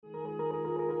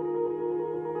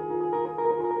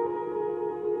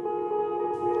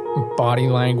body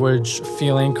language,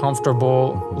 feeling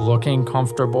comfortable, looking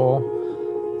comfortable.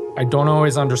 I don't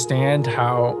always understand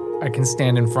how I can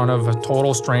stand in front of a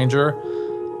total stranger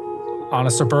on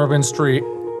a suburban street,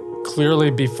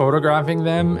 clearly be photographing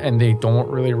them, and they don't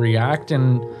really react.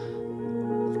 And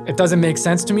it doesn't make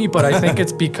sense to me, but I think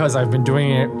it's because I've been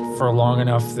doing it for long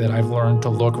enough that I've learned to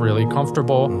look really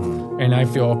comfortable, and I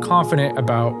feel confident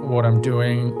about what I'm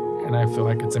doing, and I feel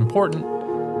like it's important.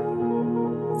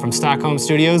 From Stockholm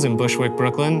Studios in Bushwick,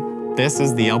 Brooklyn, this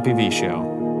is The LPV Show,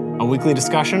 a weekly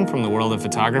discussion from the world of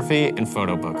photography and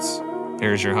photo books.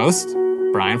 Here's your host,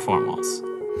 Brian Formals.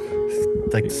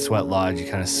 Like the sweat lodge, you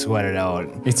kind of sweat it out.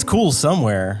 It's cool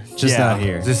somewhere, just not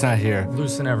here. Just not here.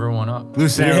 Loosen everyone up.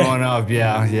 Loosen everyone up,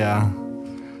 yeah.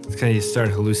 It's kind of you start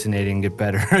hallucinating, get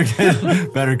better,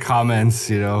 get better comments,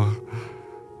 you know.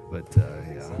 But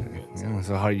yeah.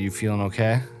 So how are you feeling?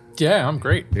 Okay? Yeah, I'm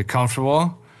great. You're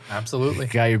comfortable? Absolutely.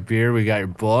 You got your beer, we got your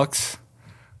books.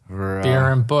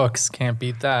 Beer and books, can't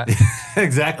beat that.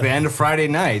 Exactly, and a Friday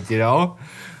night, you know?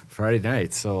 Friday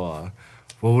night. So,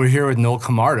 well, we're here with Noel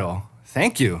Camardo.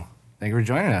 Thank you for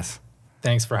joining us.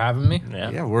 Thanks for having me.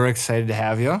 Yeah, we're excited to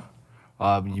have you.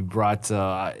 You brought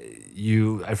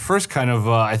you at first kind of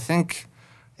I think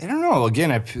I don't know.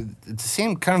 Again, it's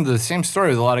the same story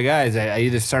with a lot of guys. I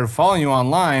either started following you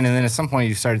online, and then at some point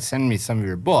you started sending me some of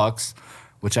your books,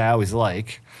 which I always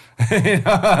like.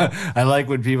 I like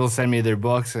when people send me their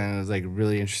books, and I was like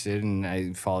really interested, and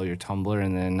I follow your Tumblr,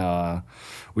 and then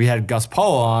we had Gus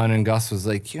Powell on, and Gus was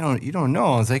like, you don't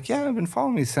know. I was like, yeah, I've been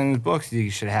following you, sending his books.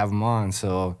 You should have him on.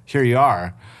 So here you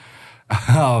are.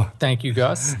 Thank you,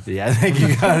 Gus. Yeah, thank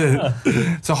you,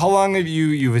 Gus. So how long have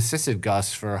you've assisted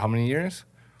Gus for? How many years?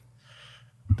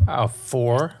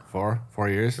 4. 4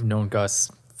 years. I've known Gus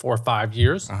 4 or 5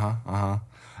 years.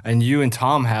 And you and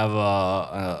Tom have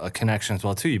a connection as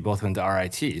well too. You both went to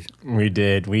RIT. We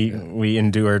did. We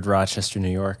endured Rochester,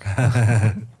 New York.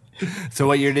 So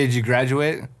what year did you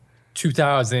graduate?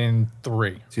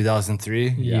 2003. 2003?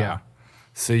 Yeah.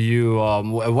 So you,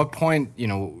 at what point,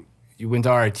 you went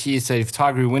to RIT, studied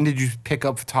photography. When did you pick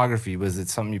up photography? Was it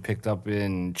something you picked up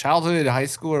in childhood, high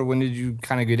school, or when did you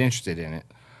kind of get interested in it?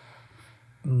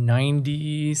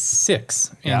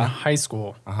 96 in high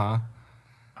school.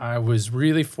 I was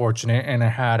really fortunate, and I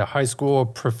had a high school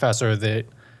professor that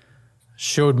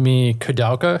showed me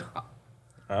Kudelka,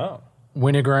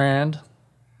 Winogrand,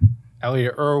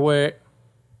 Elliot Erwitt,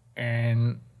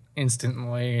 and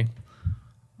instantly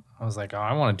I was like, oh,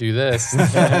 I want to do this.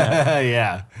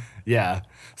 Yeah.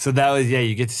 So that was,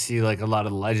 you get to see like a lot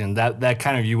of the legend. That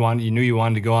kind of, you knew you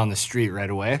wanted to go on the street right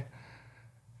away?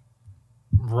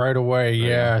 Right away,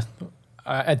 yeah.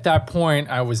 At that point,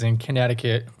 I was in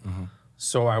Connecticut,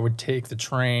 so I would take the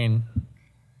train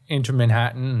into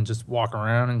Manhattan and just walk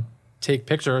around and take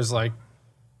pictures like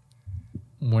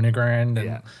Winogrand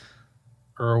and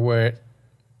Erwitt.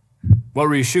 What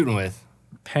were you shooting with?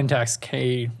 Pentax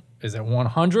K, is it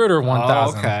 100 or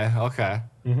 1000? Oh, okay.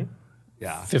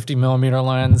 Yeah. 50 millimeter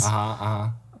lens.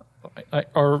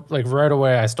 Or like right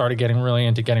away, I started getting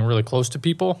really close to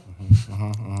people.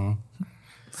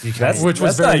 That's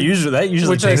not usually. That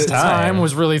usually takes at the time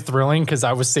was really thrilling because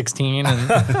I was 16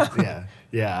 and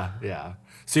yeah.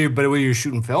 So, but were you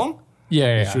shooting film?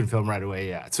 Yeah. Shooting film right away.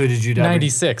 Yeah. So did you?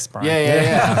 96, Brian.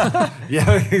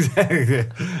 Yeah, exactly. I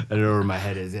don't know where my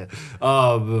head is. Yeah.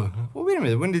 Well, wait a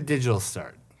minute. When did digital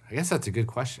start? I guess that's a good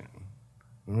question.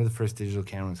 When were the first digital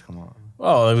cameras come on?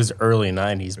 Well, it was early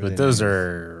 90s, but those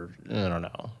are, I don't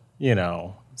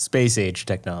know, space age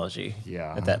technology.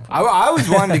 Yeah. At that point. I always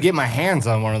wanted to get my hands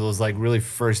on one of those like really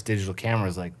first digital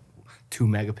cameras, like 2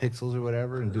 megapixels or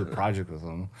whatever, and do a project with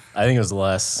them. I think it was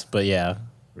less, but yeah.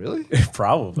 Really?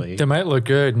 Probably. They might look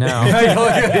good now.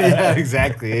 Yeah,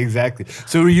 exactly.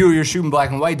 So you're shooting black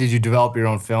and white. Did you develop your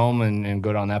own film and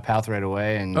go down that path right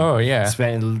away? And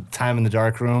spend time in the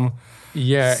darkroom?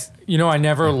 Yeah. I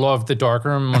never loved the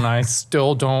darkroom, and I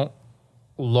still don't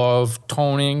love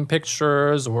toning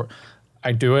pictures, or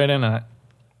I do it and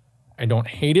I don't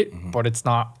hate it, but it's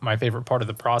not my favorite part of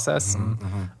the process.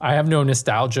 I have no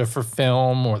nostalgia for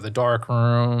film or the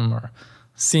darkroom or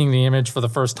seeing the image for the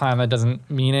first time. That doesn't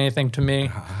mean anything to me.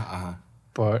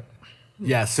 But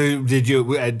yeah. So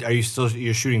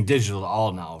you're shooting digital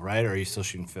all now, right? Or are you still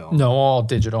shooting film? no, all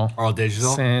digital. All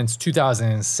digital? Since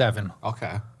 2007.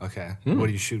 Okay. What are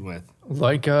you shooting with?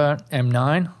 Leica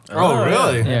M9. Oh,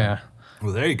 really? Yeah.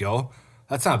 Well, there you go.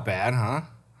 That's not bad, huh?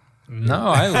 No,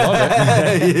 I love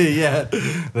it.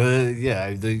 Yeah.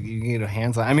 You can get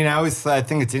hands on. I mean, I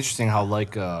think it's interesting how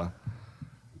Leica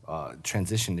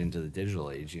transitioned into the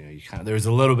digital age. There was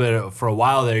a little bit for a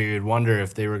while there. You'd wonder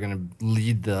if they were going to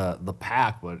lead the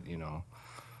pack, but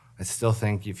I still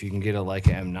think if you can get a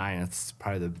Leica M9, it's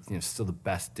probably still the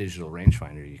best digital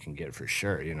rangefinder you can get for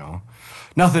sure.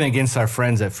 Nothing against our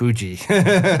friends at Fuji.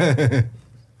 Yeah,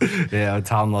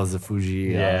 Tom loves the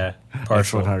Fuji.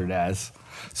 Partial. X100S.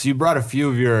 So you brought a few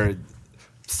of your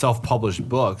self-published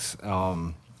books,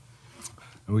 and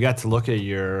we got to look at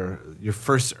your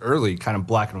first early kind of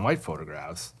black and white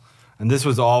photographs. And this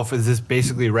was is this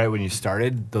basically right when you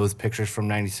started, those pictures from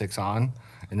 96 on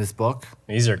in this book?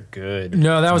 These are good.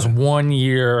 No, that was 1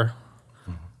 year,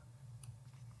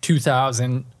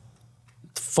 2000,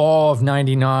 fall of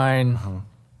 99,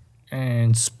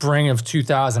 and spring of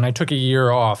 2000. I took a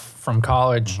year off from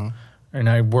college, and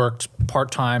I worked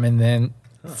part-time, and then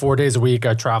 4 days a week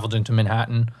I traveled into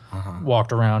Manhattan,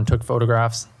 walked around, took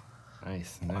photographs.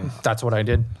 Nice. That's what I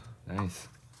did. Nice.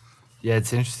 Yeah,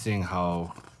 it's interesting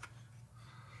how,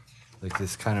 like,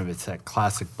 it's that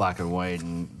classic black and white,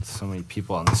 and so many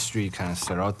people on the street kind of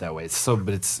start out that way.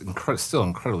 But it's still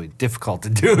incredibly difficult to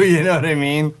do, you know what I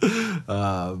mean?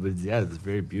 But yeah, it's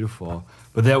very beautiful.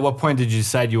 But then at what point did you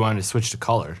decide you wanted to switch to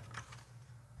color?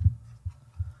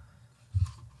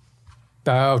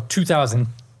 About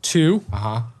 2002.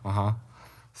 So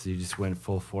you just went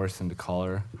full force into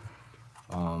color.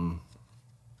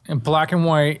 And black and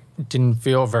white didn't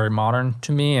feel very modern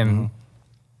to me, and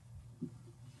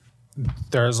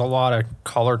there's a lot of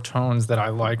color tones that I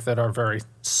like that are very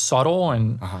subtle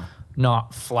and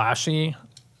not flashy,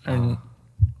 and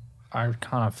I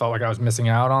kind of felt like I was missing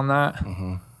out on that.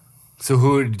 So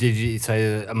who did you?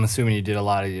 So I'm assuming you did a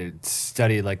lot of your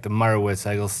study, like the Marowitz,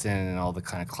 Eggleston, and all the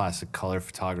kind of classic color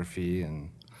photography, and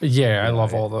Yeah, I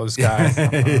love all those guys.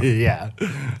 yeah,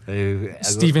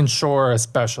 Stephen Shore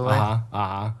especially.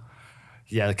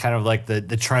 Yeah, kind of like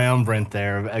the triumvirate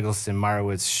there of Eggleston,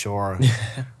 Marowitz, Shore.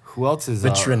 Who else is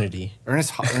The Trinity.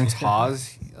 Ernest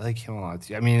Haas? I like him a lot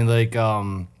too. I mean, like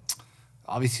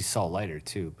obviously Saul Leiter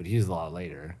too, but he was a lot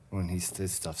later when his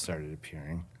stuff started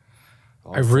appearing.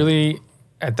 I really,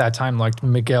 at that time, liked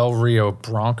Miguel Rio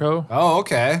Branco. Oh,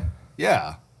 okay.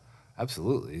 Yeah,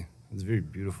 absolutely. It was very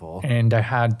beautiful. And I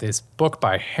had this book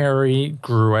by Harry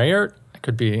Gruert. I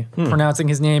could be pronouncing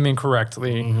his name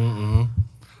incorrectly.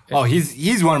 Oh,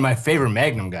 he's one of my favorite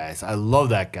Magnum guys. I love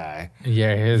that guy.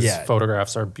 Yeah, his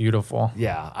photographs are beautiful.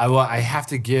 Yeah, I have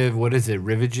to give, what is it,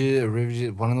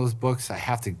 Riviget, one of those books I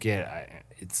have to get.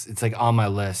 It's like on my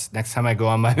list. Next time I go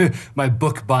on my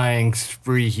book buying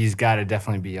spree, he's got to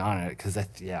definitely be on it, because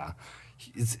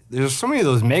there's so many of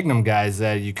those Magnum guys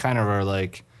that you kind of are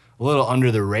like a little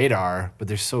under the radar, but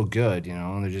they're so good,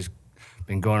 and they're just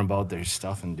been going about their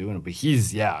stuff and doing it. But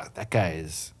that guy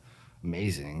is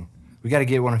amazing. We got to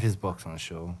get one of his books on the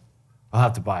show. I'll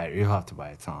have to buy it. You'll have to buy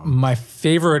it, Tom. My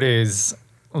favorite is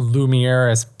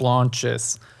Lumieris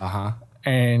Blanchis.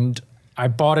 And I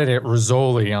bought it at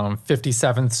Rizzoli on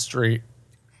 57th Street.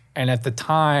 And at the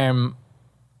time,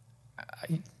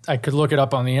 I could look it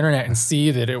up on the internet and see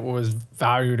that it was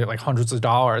valued at like hundreds of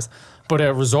dollars. But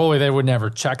at Rizzoli, they would never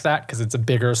check that because it's a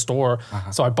bigger store.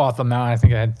 So I bought them out. I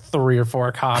think I had 3 or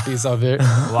 4 copies of it.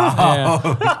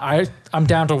 Wow. I'm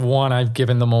down to 1. I've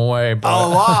given them away. But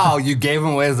Oh, wow. You gave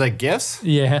them away as like gifts?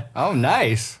 yeah. Oh,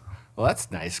 nice. Well, that's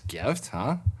a nice gift,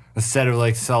 huh? Instead of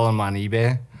like selling them on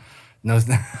eBay. No,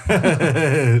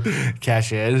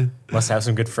 cash in. Must have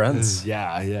some good friends.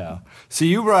 Yeah. So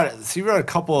you brought a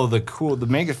couple of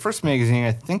the first magazine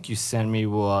I think you sent me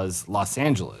was Los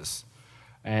Angeles.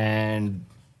 And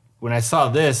when I saw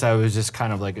this, I was just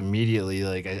kind of like immediately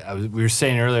like we were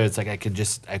saying earlier, it's like I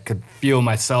could feel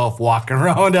myself walking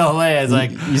around LA. It's like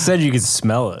You said you could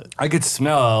smell it. I could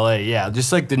smell LA, yeah,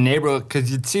 just like the neighborhood,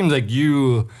 because it seems like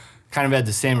you kind of had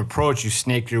the same approach. You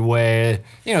snaked your way,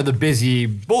 the busy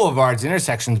boulevards,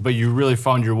 intersections, but you really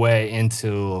found your way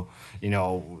into,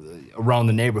 around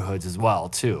the neighborhoods as well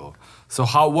too. So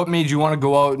what made you want to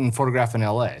go out and photograph in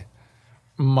LA?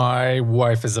 My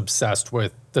wife is obsessed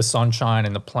with the sunshine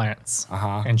and the plants,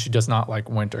 and she does not like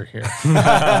winter here.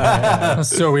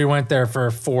 So we went there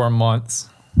for 4 months.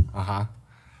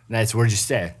 Nice. Where'd you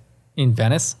stay? In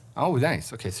Venice. Oh,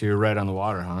 nice. Okay, so you're right on the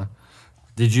water, huh?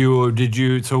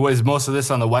 So was most of this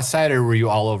on the west side, or were you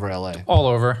all over LA? All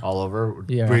over. All over?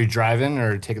 Yeah. Were you driving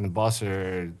or taking the bus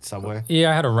or subway? Yeah,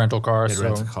 I had a rental car. You had to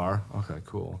rent a car? Okay,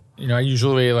 cool. I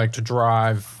usually like to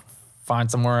drive,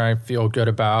 find somewhere I feel good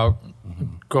about,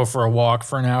 go for a walk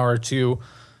for an hour or 2,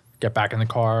 get back in the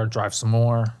car, drive some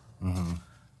more.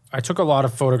 I took a lot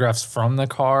of photographs from the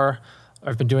car.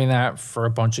 I've been doing that for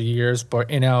a bunch of years, but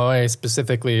in LA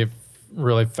specifically, it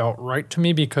really felt right to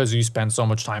me because you spend so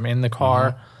much time in the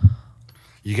car.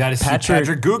 You got to see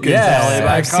Patrick Gookin's Yeah, LA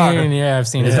by car. I've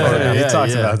seen his photographs. He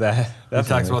talks about that. He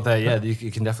talks about that. Yeah, you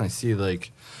can definitely see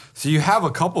like. So you have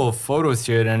a couple of photos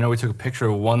here, and I know we took a picture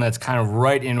of one that's kind of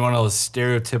right in one of those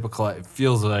stereotypical, it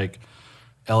feels like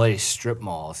LA strip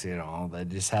malls, that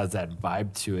just has that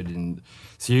vibe to it. And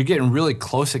so you're getting really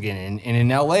close again. And in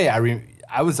LA,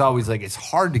 I was always like, it's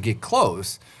hard to get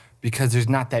close because there's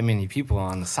not that many people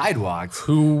on the sidewalks.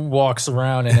 Who walks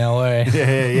around in LA?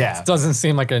 Yeah. It doesn't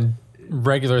seem like a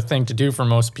regular thing to do for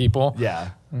most people.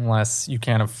 Yeah. Unless you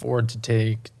can't afford to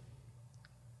take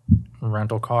a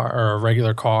rental car or a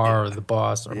regular car or the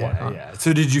bus or whatnot. Yeah.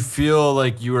 So did you feel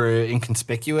like you were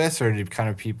inconspicuous, or did kind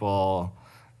of people,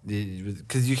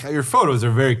 because your photos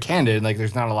are very candid, like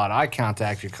there's not a lot of eye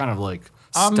contact, you're kind of like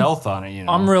stealth on it,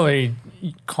 I'm really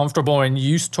comfortable and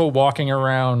used to walking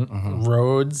around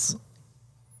roads,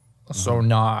 so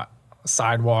not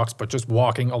sidewalks, but just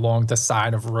walking along the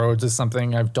side of roads is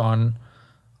something I've done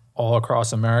all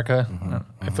across America.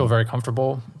 I feel very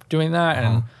comfortable doing that,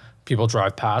 and people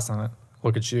drive past and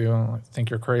look at you and think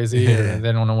you're crazy, or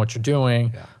they don't know what you're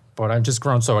doing. Yeah. But I've just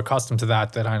grown so accustomed to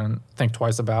that I don't think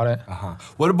twice about it.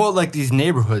 What about like these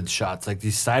neighborhood shots, like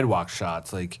these sidewalk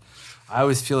shots? Like, I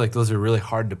always feel like those are really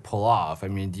hard to pull off. I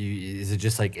mean, is it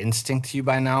just like instinct to you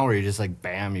by now, or you're just like,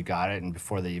 bam, you got it, and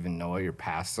before they even know it, you're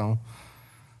past them?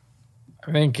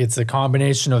 I think it's a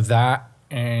combination of that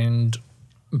and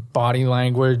body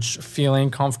language,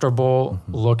 feeling comfortable,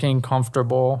 looking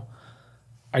comfortable.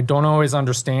 I don't always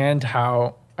understand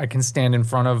how I can stand in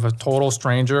front of a total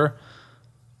stranger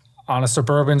on a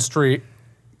suburban street,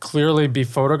 clearly be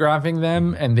photographing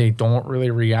them, and they don't really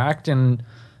react. And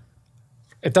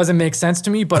it doesn't make sense to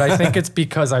me, but I think it's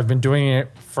because I've been doing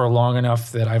it for long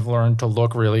enough that I've learned to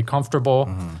look really comfortable,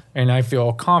 and I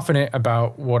feel confident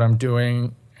about what I'm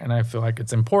doing, and I feel like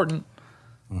it's important.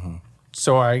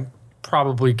 So I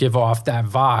probably give off that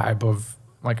vibe of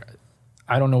like,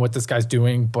 I don't know what this guy's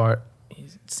doing, but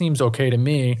it seems okay to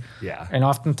me. Yeah. And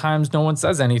oftentimes no one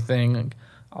says anything.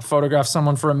 I'll photograph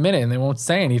someone for a minute and they won't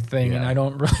say anything, and I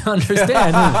don't really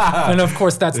understand. And of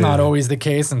course, that's not always the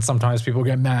case. And sometimes people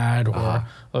get mad,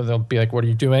 or they'll be like, "What are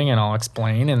you doing?" And I'll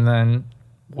explain, and then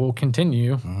we'll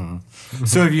continue.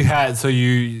 So what's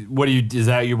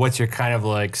your kind of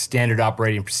like standard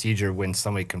operating procedure when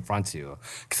somebody confronts you?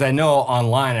 Because I know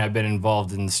online, I've been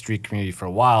involved in the street community for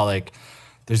a while, like,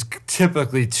 there's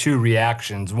typically two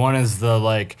reactions. One is the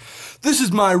like, this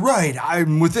is my right,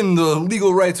 I'm within the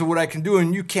legal rights of what I can do,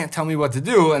 and you can't tell me what to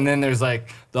do. And then there's like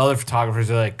the other photographers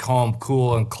are like calm,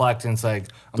 cool, and collected. And it's like,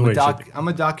 I'm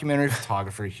a documentary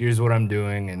photographer. Here's what I'm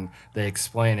doing, and they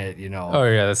explain it. Oh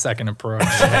yeah, the second approach.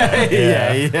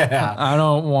 Yeah. I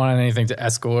don't want anything to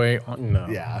escalate. No.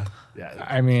 Yeah.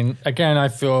 I mean, again, I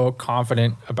feel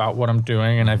confident about what I'm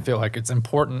doing, and I feel like it's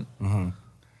important.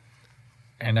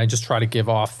 And I just try to give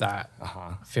off that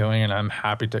feeling, and I'm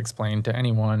happy to explain to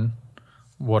anyone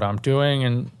what I'm doing,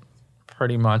 and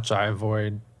pretty much I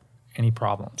avoid any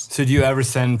problems. So do you ever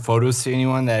send photos to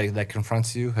anyone that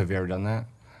confronts you? Have you ever done that?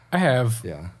 I have.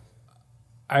 Yeah.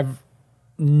 I've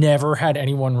never had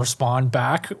anyone respond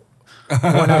back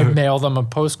when I mail them a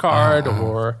postcard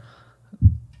or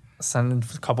send a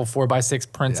couple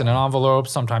 4x6 prints in an envelope.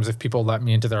 Sometimes if people let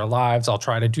me into their lives, I'll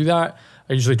try to do that.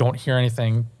 I usually don't hear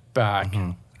anything back.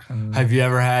 Have you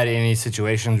ever had any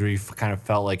situations where you kind of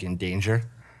felt like in danger?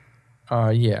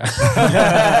 Yeah.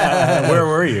 Where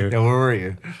were you? Yeah, where were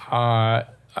you?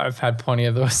 I've had plenty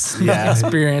of those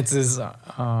experiences.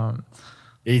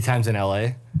 Any times in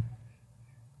LA?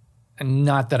 And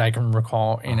not that I can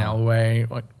recall in LA.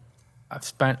 Like, I've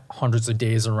spent hundreds of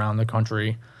days around the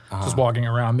country just walking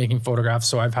around making photographs,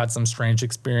 so I've had some strange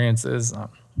experiences.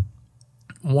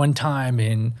 One time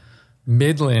in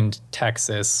Midland,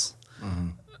 Texas,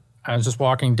 I was just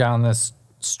walking down this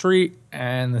street,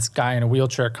 and this guy in a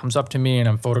wheelchair comes up to me, and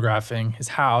I'm photographing his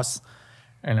house,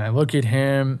 and I look at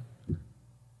him,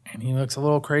 and he looks a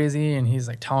little crazy, and he's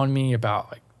like telling me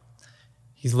about like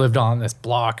he's lived on this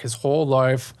block his whole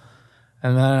life.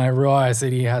 And then I realized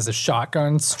that he has a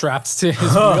shotgun strapped to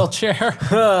his wheelchair.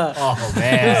 Oh,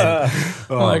 man.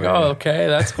 I'm like, oh, okay,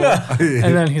 that's cool.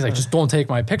 And then he's like, just don't take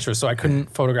my picture. So I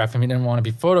couldn't photograph him. He didn't want to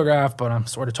be photographed, but I'm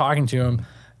sort of talking to him.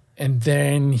 And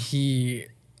then he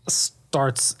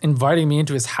starts inviting me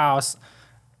into his house,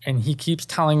 and he keeps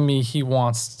telling me he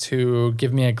wants to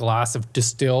give me a glass of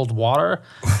distilled water.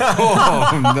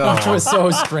 Oh, no. Which was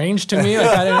so strange to me.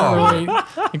 Like,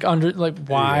 I didn't really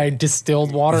why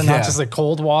distilled water, not just like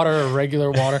cold water or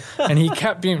regular water. And he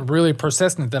kept being really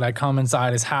persistent that I come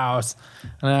inside his house,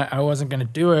 and I wasn't going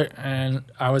to do it. And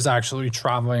I was actually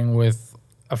traveling with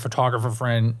a photographer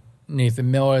friend,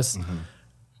 Nathan Millis.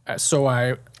 So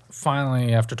I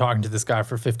finally, after talking to this guy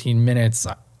for 15 minutes,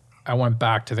 I went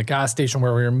back to the gas station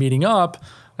where we were meeting up,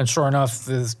 and sure enough,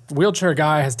 this wheelchair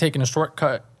guy has taken a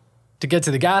shortcut to get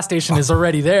to the gas station. Is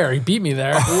already there. He beat me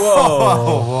there.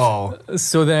 Whoa.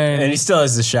 So then, And he still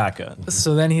has the shotgun.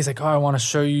 so then he's like, "Oh, I want to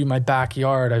show you my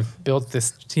backyard. I've built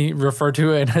this." He referred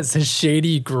to it as a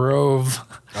Shady Grove.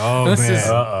 Oh, This man. is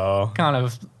Uh-oh. kind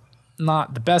of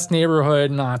not the best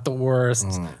neighborhood, not the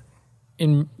worst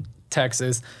in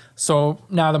Texas. So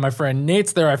now that my friend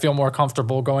Nate's there, I feel more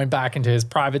comfortable going back into his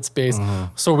private space.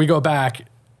 So we go back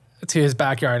to his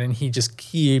backyard, and he just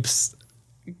keeps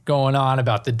going on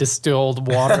about the distilled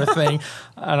water thing.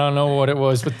 I don't know what it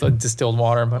was with the distilled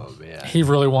water, but he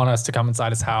really wanted us to come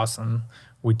inside his house, and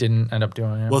we didn't end up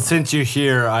doing it. Well, since you're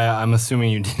here, I'm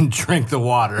assuming you didn't drink the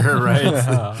water,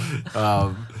 right?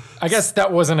 I guess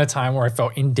that wasn't a time where I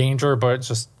felt in danger, but it's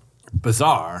just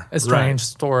Bizarre. a strange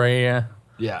story. Yeah.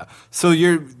 Yeah. So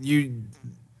you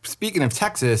speaking of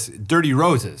Texas, Dirty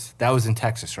Roses. That was in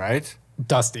Texas, right?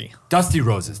 Dusty. Dusty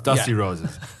Roses. Yeah.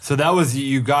 Roses. So that was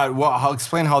you got. Well,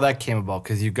 explain how that came about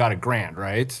because you got a grant,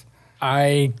 right?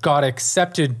 I got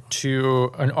accepted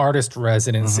to an artist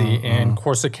residency in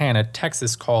Corsicana,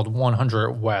 Texas, called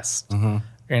 100 West.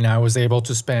 And I was able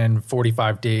to spend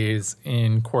 45 days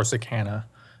in Corsicana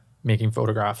making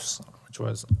photographs, which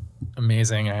was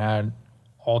amazing. I had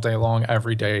all day long,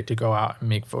 every day, to go out and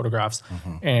make photographs.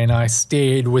 And I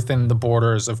stayed within the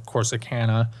borders of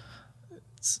Corsicana.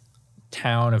 It's a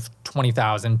town of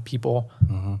 20,000 people.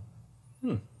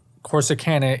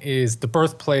 Corsicana is the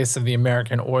birthplace of the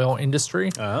American oil industry.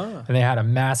 And they had a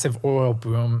massive oil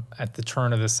boom at the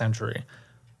turn of the century.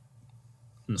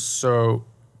 So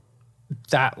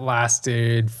that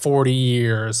lasted 40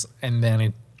 years, and then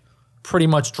it pretty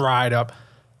much dried up.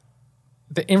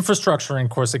 The infrastructure in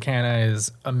Corsicana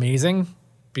is amazing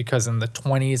because in the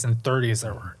 20s and 30s,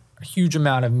 there were a huge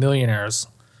amount of millionaires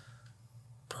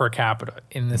per capita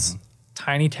in this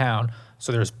tiny town.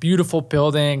 So there's beautiful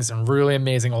buildings and really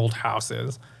amazing old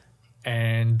houses.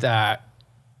 And that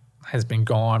has been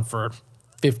gone for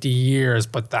 50 years,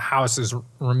 but the houses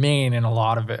remain in a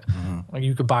lot of it. Like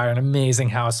you could buy an amazing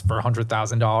house for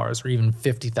 $100,000 or even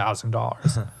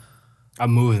 $50,000.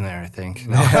 I'm moving there, I think.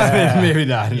 No, maybe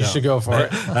not. You should go for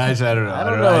it. I don't know. I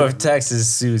don't know if Texas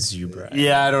suits you, Brian.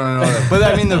 Yeah, I don't know. But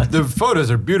I mean, the photos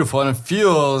are beautiful, and it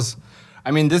feels.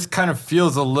 I mean, this kind of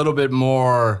feels a little bit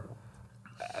more.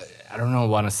 I don't know.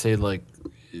 Want to say like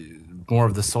more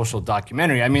of the social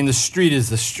documentary. I mean, the street is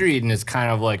the street, and it's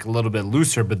kind of like a little bit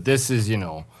looser. But this is,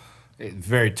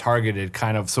 very targeted,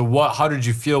 kind of. So, how did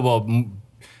you feel about?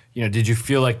 Did you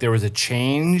feel like there was a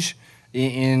change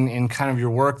in kind of your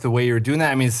work, the way you were doing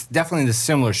that? I mean, it's definitely the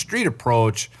similar street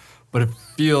approach, but it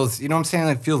feels, you know what I'm saying?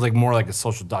 It feels like more like a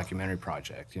social documentary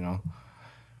project,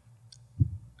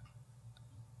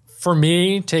 For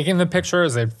me, taking the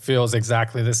pictures, it feels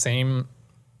exactly the same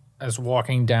as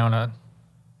walking down a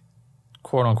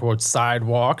quote unquote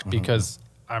sidewalk because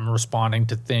I'm responding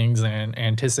to things and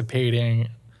anticipating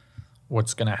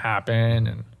what's going to happen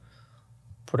and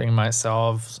putting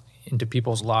myself into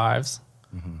people's lives.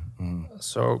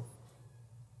 So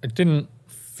it didn't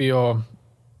feel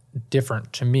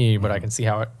different to me, but I can see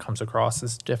how it comes across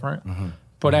as different.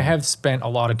 But I have spent a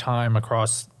lot of time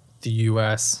across the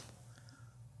U.S.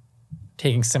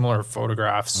 taking similar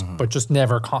photographs, but just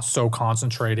never so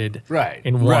concentrated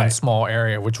in one small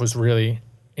area, which was really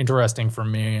interesting for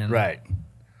me. And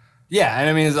Yeah, and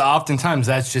I mean, oftentimes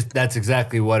that's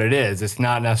exactly what it is. It's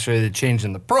not necessarily the change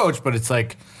in the approach, but it's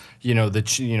like,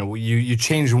 you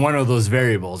change one of those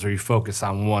variables, or you focus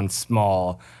on one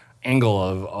small angle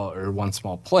or one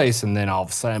small place, and then all of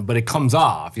a sudden, but it comes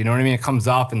off. You know what I mean? It comes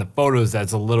off in the photos.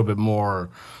 That's a little bit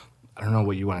more. I don't know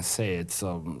what you want to say. It's I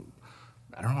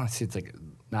don't want to say it's like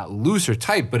not loose or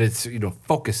tight, but it's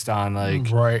focused on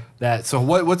like that. So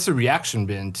what's the reaction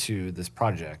been to this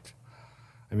project?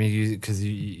 I mean, because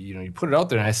you put it out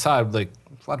there, and I saw like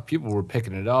a lot of people were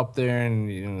picking it up there,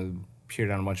 and appeared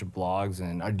on a bunch of blogs.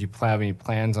 And do you have any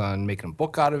plans on making a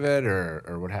book out of it,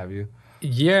 or what have you?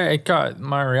 Yeah,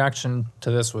 my reaction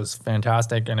to this was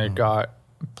fantastic, and it got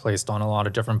placed on a lot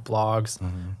of different blogs.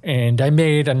 And I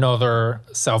made another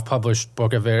self-published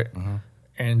book of it.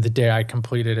 And the day I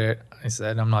completed it, I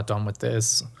said, I'm not done with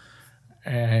this,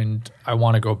 and I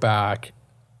want to go back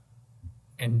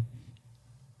and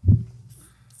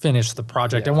finish the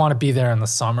project. I want to be there in the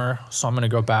summer, so I'm going to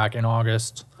go back in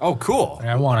August. Oh, cool.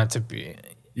 And I want it to be,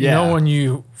 when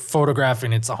you photograph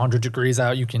and it's 100 degrees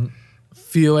out, you can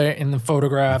feel it in the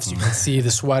photographs. You can see the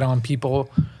sweat on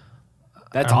people.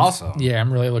 That's awesome. Yeah,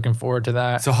 I'm really looking forward to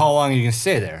that. So how long are you going to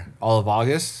stay there? All of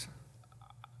August?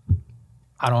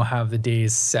 I don't have the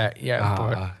days set yet,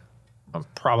 but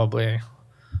probably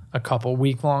a couple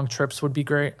week-long trips would be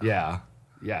great. Yeah.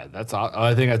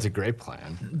 I think that's a great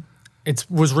plan. It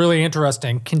was really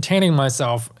interesting containing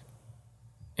myself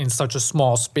in such a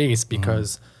small space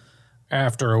because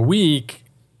after a week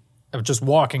of just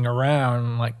walking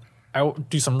around, like I would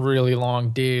do some really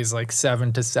long days, like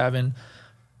 7 to 7.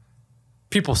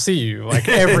 People see you like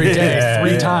every day,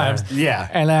 3 times. Yeah.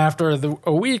 And after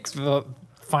a week,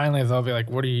 finally they'll be like,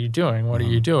 "What are you doing? What are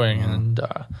you doing?" And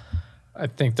I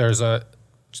think there's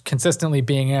consistently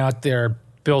being out there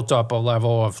built up a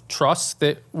level of trust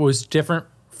that was different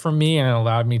for me, and it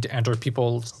allowed me to enter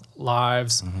people's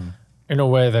lives in a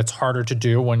way that's harder to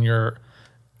do when you're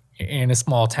in a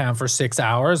small town for 6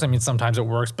 hours. I mean, sometimes it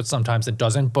works, but sometimes it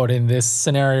doesn't. But in this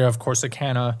scenario of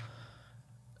Corsicana,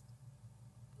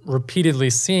 repeatedly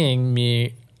seeing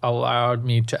me allowed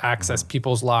me to access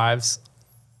people's lives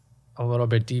a little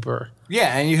bit deeper.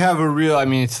 Yeah, and you have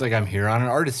it's like I'm here on an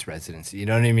artist residency. You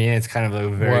know what I mean? It's kind of a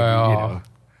very,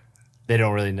 they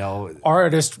don't really know.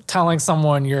 Artist telling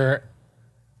someone you're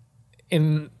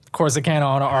in Corsicana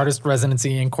on an artist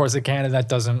residency in Corsicana, that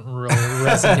doesn't really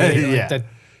resonate. Yeah. That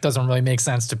doesn't really make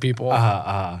sense to people.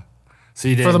 So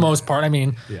you did For the most part. I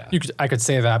mean, Yeah. I could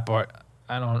say that, but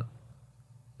I don't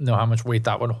know how much weight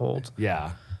that would hold.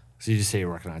 Yeah. So you just say you're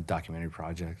working on a documentary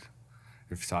project.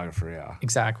 You're a photographer, yeah.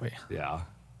 Exactly. Yeah.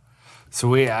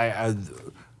 So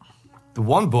the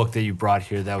one book that you brought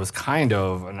here that was kind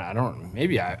of, and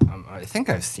I think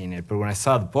I've seen it, but when I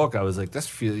saw the book, I was like, this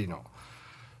feels,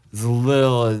 it's a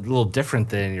little different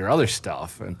than your other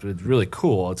stuff, and it's really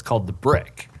cool. It's called The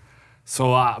Brick.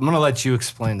 So I'm gonna let you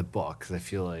explain the book because I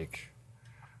feel like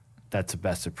that's the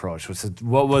best approach.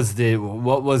 What was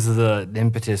the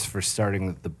impetus for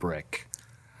starting The Brick?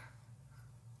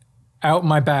 Out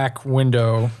my back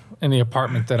window in the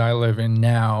apartment that I live in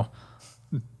now,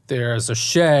 there's a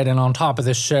shed, and on top of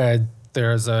this shed,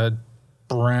 there's a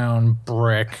brown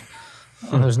brick.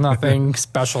 There's nothing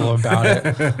special about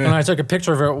it. And I took a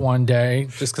picture of it one day,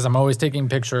 just because I'm always taking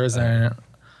pictures, and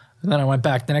then I went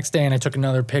back the next day and I took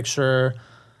another picture,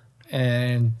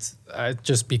 and it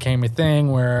just became a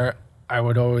thing where I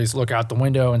would always look out the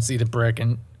window and see the brick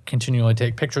and continually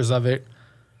take pictures of it.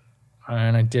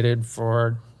 And I did it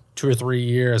for 2 or 3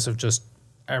 years of just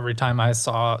every time I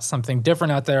saw something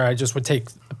different out there, I just would take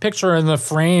a picture, and the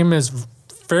frame is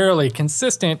fairly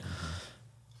consistent,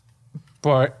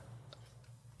 but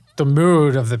the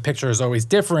mood of the picture is always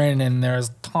different, and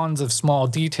there's tons of small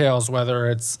details, whether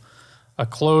it's a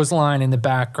clothesline in the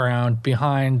background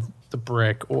behind the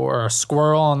brick, or a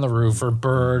squirrel on the roof, or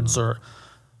birds, or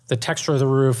the texture of the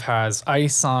roof has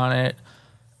ice on it.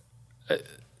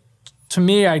 To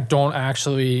me, I don't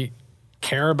actually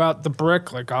care about the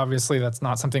brick. Like, obviously that's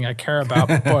not something I care about,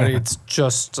 but it's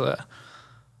just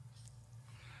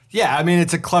Yeah, I mean,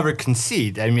 it's a clever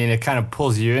conceit. I mean, it kind of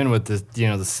pulls you in with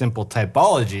the simple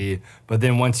typology, but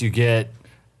then once you get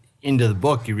into the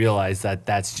book, you realize that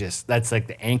that's like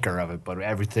the anchor of it, but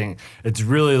everything, it's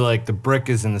really like the brick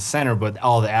is in the center, but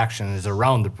all the action is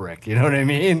around the brick. You know what I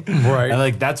mean? Right. And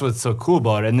like, that's what's so cool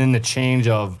about it. And then the change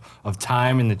of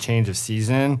time and the change of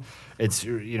season, it's,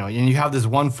 and you have this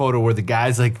one photo where the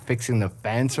guy's like fixing the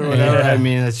fence or whatever. Yeah. I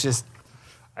mean, it's just,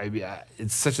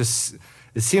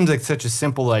 it seems like such a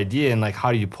simple idea, and like,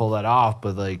 how do you pull that off?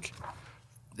 But like,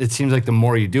 it seems like the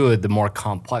more you do it, the more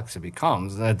complex it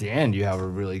becomes. And at the end, you have a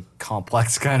really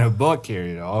complex kind of book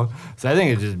here, So I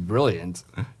think it's just brilliant.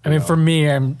 I mean, for me,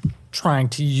 I'm trying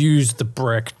to use the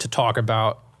brick to talk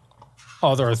about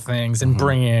other things and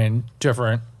bring in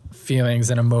different feelings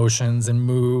and emotions and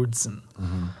moods. And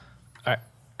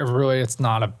it's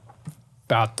not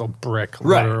about the brick,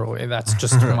 Right. literally. That's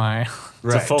just my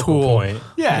It's a focal tool. point.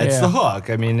 Yeah, it's Yeah. the hook.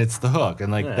 I mean, it's the hook.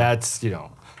 And like, that's,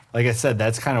 like I said,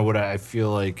 that's kind of what I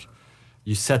feel like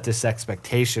you set this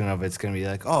expectation of it's going to be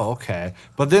like, oh, okay.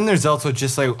 But then there's also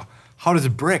just like, how does a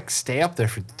brick stay up there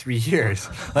for 3 years?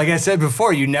 Like I said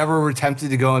before, you never were tempted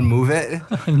to go and move it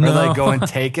or like go and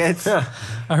take it.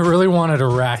 I really wanted a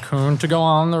raccoon to go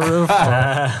on the roof,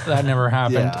 but that never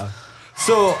happened. Yeah.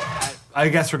 So I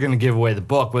guess we're going to give away the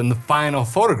book, but in the final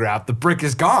photograph, the brick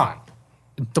is gone.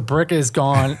 The brick is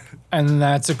gone, and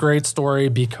that's a great story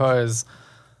because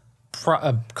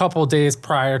a couple days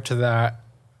prior to that,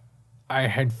 I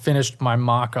had finished my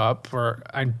mock-up, or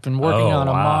I'd been working on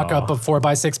a mock-up of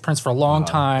 4x6 prints for a long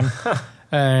time,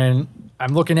 and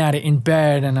I'm looking at it in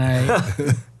bed, and I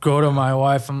go to my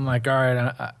wife. I'm like, all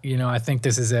right, I think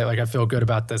this is it. Like, I feel good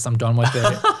about this. I'm done with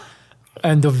it.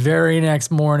 And the very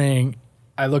next morning,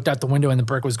 I looked out the window, and the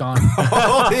brick was gone.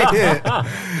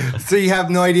 So you have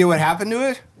no idea what happened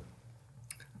to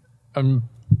it?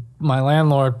 My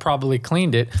landlord probably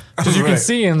cleaned it, because you can Right.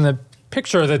 see in the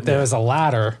picture that there's a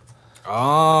ladder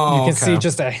Oh, You can see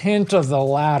just a hint of the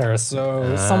ladder.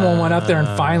 So someone went up there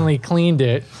and finally cleaned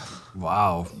it.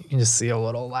 wow. You can just see a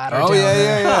little ladder Oh down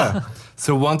there. yeah.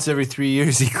 So once every 3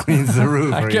 years he cleans the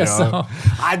roof. I guess so.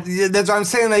 That's what I'm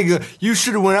saying. Like you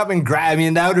should have went up and grabbed. I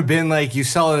mean, that would have been like you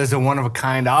sell it as a one of a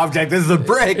kind object. This is a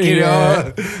brick, you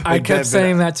know. I Like kept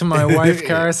saying that to my wife,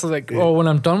 Karis. So like, oh, when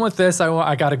I'm done with this,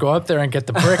 I got to go up there and get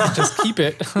the brick and just keep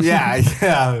it.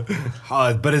 Yeah.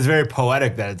 Oh, but it's very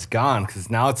poetic that it's gone because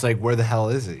now it's like, where the hell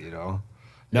is it? You know.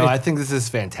 No, I think this is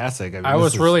fantastic. I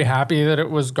was really happy that it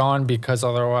was gone because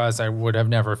otherwise I would have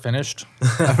never finished.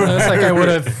 It's like I would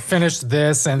have finished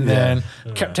this and then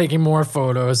kept taking more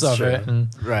photos of it. And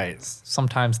right.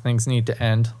 sometimes things need to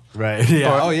end. Right.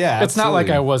 Yeah. But Oh yeah. It's not like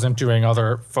I absolutely. wasn't doing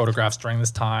other photographs during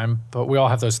this time, but we all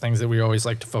have those things that we always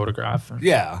like to photograph.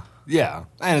 Yeah.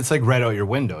 And it's like right out your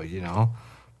window, you know.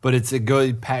 But it's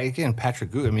again, Patrick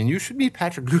Gugan. I mean, you should meet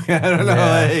Patrick Gugan. I don't know.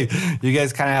 Like, you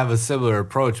guys kind of have a similar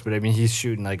approach, but I mean, he's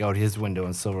shooting like out his window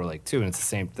in Silver Lake too, and it's the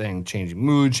same thing, changing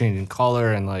mood, changing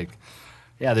color, and like,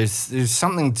 yeah, there's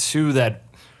something to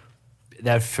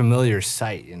that familiar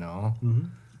sight, you know. Mm-hmm.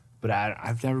 But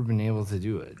I've never been able to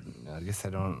do it. I guess I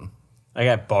don't. I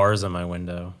got bars on my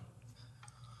window.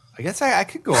 I guess I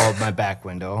could go out my back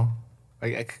window.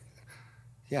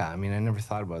 Yeah, I mean, I never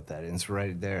thought about that. It's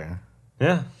right there.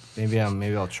 Yeah. Maybe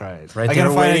I'll try it. Right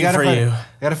there waiting for you. I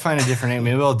gotta find a different name.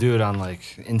 Maybe I'll do it on like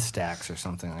Instax or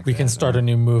something like that. We can start a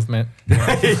new movement.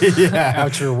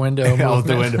 Out your window movement. Out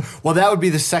the window. Well, that would be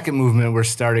the second movement we're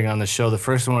starting on the show. The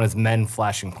first one is men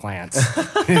flashing plants.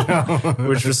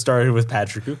 Which was started with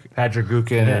Patrick Cook. Patrick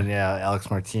Gukin and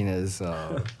Alex Martinez.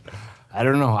 I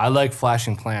don't know. I like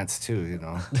flashing plants too, you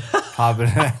know.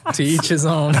 Popping To each his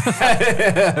own.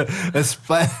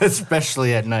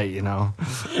 especially at night, you know.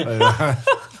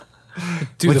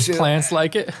 Do Which, the plants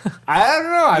like it? I don't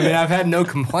know. I mean, I've had no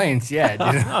complaints yet,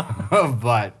 you know.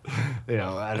 But, you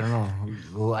know, I don't know.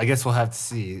 Well, I guess we'll have to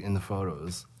see in the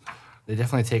photos. They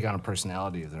definitely take on a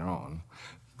personality of their own.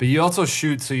 But you also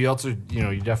shoot, so you also, you know,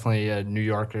 you're definitely a New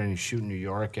Yorker and you shoot in New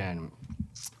York. And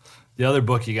the other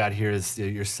book you got here is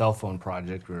your cell phone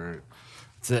project, where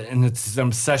it's an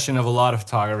obsession of a lot of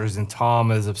photographers, and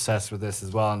Tom is obsessed with this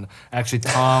as well. And actually,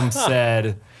 Tom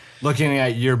said, looking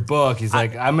at your book, he's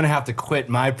like, I'm gonna have to quit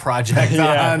my project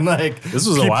on like This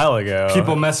was a while ago.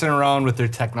 people messing around with their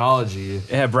technology.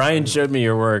 Yeah, Brian showed me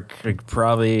your work like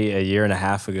probably a year and a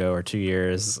half ago or 2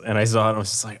 years, and I saw it and I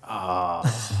was just like, oh.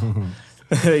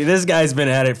 This guy's been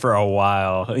at it for a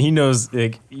while. He knows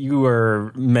like you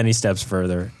are many steps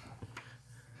further.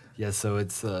 Yeah, so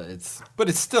but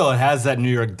it's still, it has that New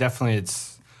York, definitely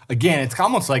it's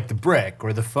almost like the brick,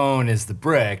 where the phone is the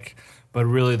brick, but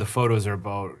really the photos are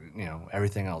about, you know,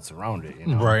 everything else around it, you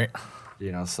know? Right.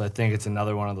 You know, so I think it's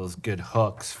another one of those good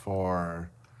hooks for,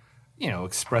 you know,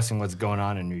 expressing what's going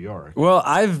on in New York. Well,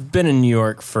 I've been in New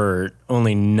York for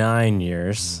only 9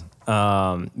 years,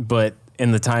 but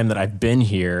in the time that I've been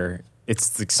here,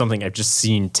 it's like something I've just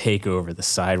seen take over the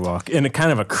sidewalk in a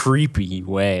kind of a creepy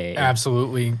way.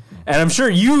 Absolutely. And I'm sure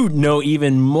you know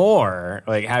even more,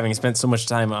 like having spent so much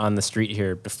time on the street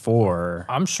here before.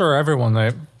 I'm sure everyone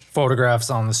that photographs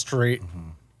on the street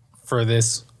for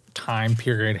this time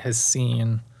period has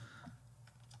seen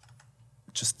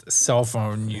just the cell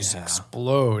phone use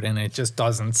explode, and it just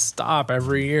doesn't stop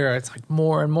every year. It's like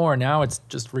more and more. Now it's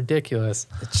just ridiculous.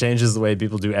 It changes the way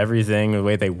people do everything, the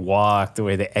way they walk, the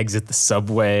way they exit the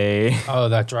subway. Oh,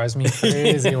 that drives me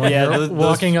crazy when you're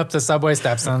walking up the subway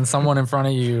steps and someone in front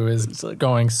of you is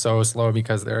going so slow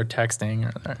because they're texting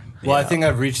or they're... Well, I think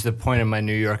I've reached the point in my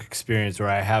New York experience where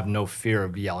I have no fear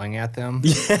of yelling at them.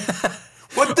 Yeah.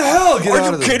 What the hell?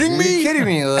 Are you kidding me? Are you kidding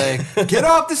me? Like, get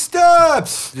off the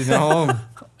steps, you know?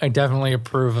 I definitely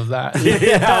approve of that.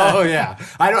 Yeah, oh yeah.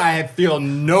 I feel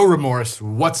no remorse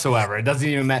whatsoever. It doesn't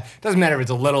even matter. It doesn't matter if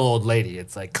it's a little old lady.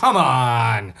 It's like, come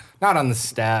on, not on the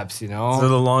steps, you know? So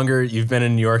the longer you've been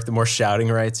in New York, the more shouting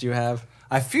rights you have?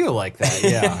 I feel like that,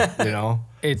 yeah, you know?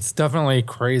 It's definitely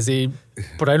crazy,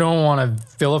 but I don't want to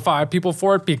vilify people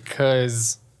for it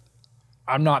because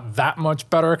I'm not that much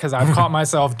better because I've caught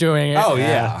myself doing it Oh,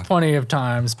 yeah. plenty of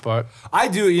times, but I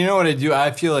do, you know what I do?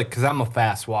 I feel like, because I'm a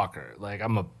fast walker, like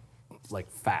I'm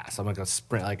fast. I'm like a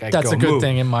sprint, like I that's go a good move.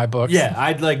 thing in my book. Yeah,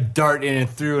 I'd like dart in and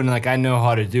through, and like I know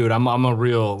how to do it. I'm a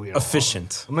real, you know,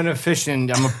 Efficient. I'm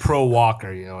a pro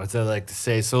walker, you know, as I like to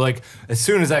say. So like as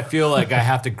soon as I feel like I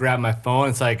have to grab my phone,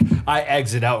 it's like I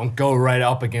exit out and go right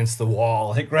up against the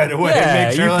wall, like right away. Yeah, and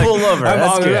make sure, you like, pull over.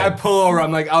 That's good. I pull over.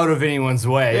 I'm like out of anyone's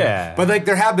way. Yeah. But like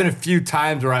there have been a few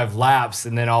times where I've lapsed,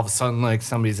 and then all of a sudden like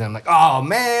somebody's in, I'm like, oh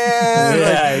man.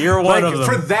 Yeah, Like, you're one like, of them.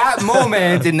 For that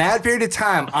moment in that period of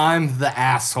time, I'm the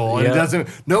asshole. And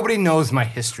nobody knows my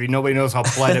history. Nobody knows how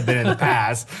polite I've been in the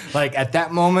past. Like at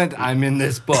that moment, I'm in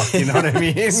this book. You know what I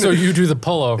mean? So you do the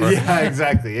pullover. Yeah,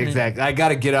 exactly. I got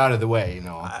to get out of the way, you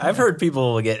know. I've heard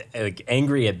people get like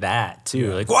angry at that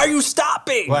too. Like, why are you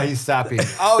stopping? Why are you stopping?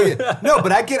 Oh, yeah. No,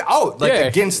 but I get out like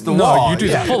against the no, wall. you do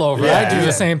the pullover. I do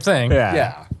the same thing.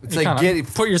 Yeah. It's You like kinda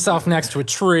put yourself next to a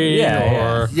tree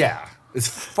or as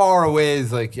far away as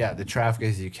the traffic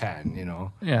as you can, you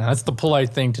know. Yeah, that's the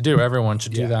polite thing to do. Everyone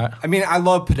should do that. I mean, I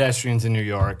love pedestrians in New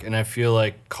York, and I feel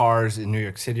like cars in New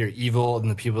York City are evil, and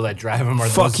the people that drive them are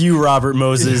the Fuck most, you, Robert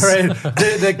Moses. right?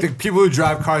 The people who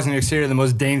drive cars in New York City are the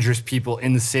most dangerous people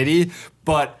in the city,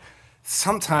 but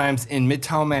sometimes in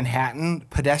Midtown Manhattan,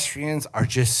 pedestrians are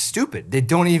just stupid. They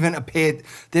don't even pay it.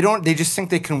 They just think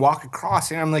they can walk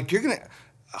across, and I'm like,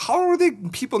 how are they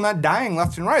people not dying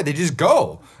left and right? They just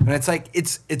go. And it's like,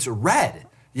 it's red.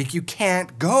 Like, you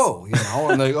can't go, you know?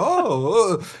 And like,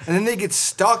 oh. And then they get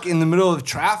stuck in the middle of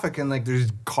traffic and like there's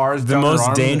cars The down their most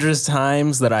arms. dangerous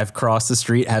times that I've crossed the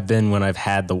street have been when I've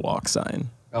had the walk sign.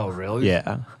 Oh, really?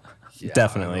 Yeah. Yeah,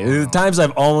 Definitely. The times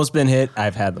I've almost been hit,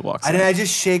 I've had the walk sign. And I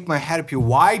just shake my head at people.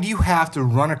 Why do you have to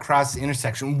run across the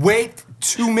intersection? Wait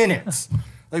 2 minutes.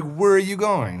 Like, where are you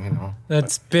going, you know?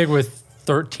 That's big with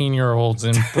 13-year-olds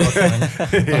in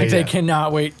Brooklyn. They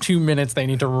cannot wait 2 minutes. They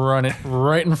need to run it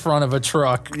right in front of a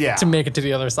truck to make it to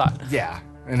the other side. Yeah.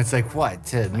 And it's like, what?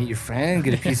 To meet your friend,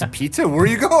 get a piece of pizza? Where are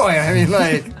you going? I mean,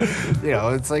 like, you know,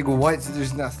 it's like, what?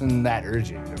 There's nothing that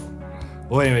urgent. You know?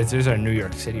 Well, anyways, there's our New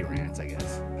York City rants, I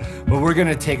guess. But we're going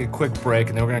to take a quick break,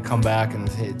 and then we're going to come back and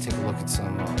take a look at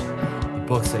some the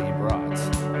books that you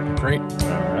brought. Great. All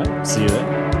right. See you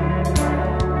then.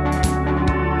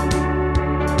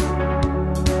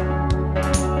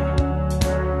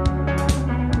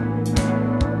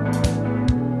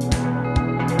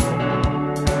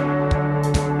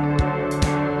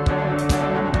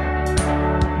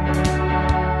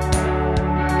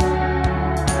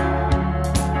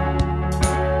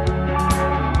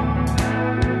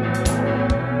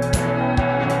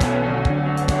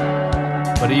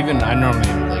 But even I normally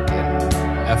like in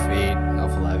F8,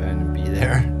 F11 be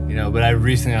there, you know. But I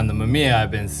recently on the Mamiya,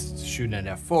 I've been shooting at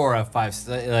F4,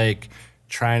 F5, like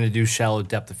trying to do shallow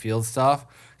depth of field stuff.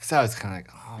 Because I was kind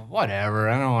of like, oh, whatever,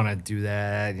 I don't want to do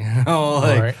that, you know.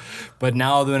 Like, Right. But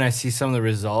now when I see some of the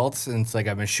results, and it's like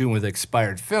I've been shooting with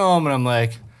expired film, and I'm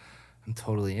like, I'm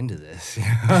totally into this, you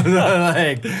know?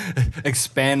 Like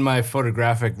expand my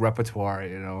photographic repertoire,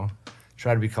 you know.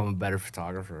 Try to become a better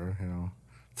photographer, you know.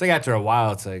 It's like after a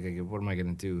while, it's like, what am I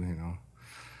going to do, you know?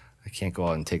 I can't go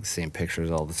out and take the same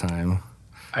pictures all the time.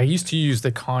 I used to use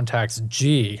the Contax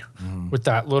G with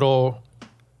that little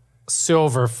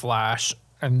silver flash,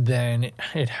 and then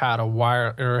it had a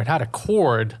wire, or it had a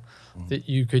cord that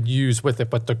you could use with it,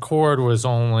 but the cord was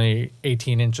only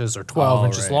 18 inches or 12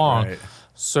 inches long. Right.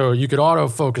 So you could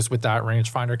autofocus with that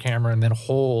rangefinder camera and then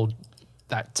hold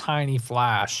that tiny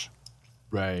flash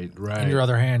Right. in your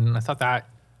other hand. And I thought that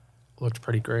looked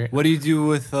pretty great. What do you do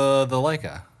with the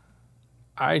Leica?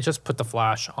 I just put the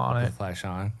flash on it. Flash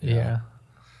on? Yeah.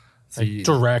 So you-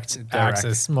 Direct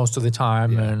axis most of the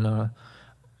time. And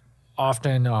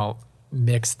often I'll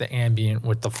mix the ambient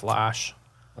with the flash.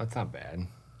 That's not bad.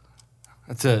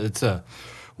 It's a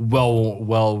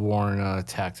well-worn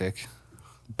tactic.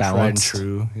 Balanced. Tried and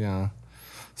true, yeah.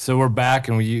 So we're back,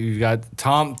 and you got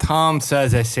Tom. Tom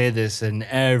says I say this in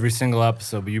every single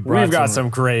episode, but you brought We've got some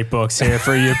great books here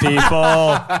for you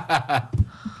people.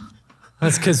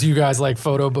 That's because you guys like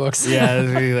photo books. Yeah, it's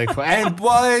really like, and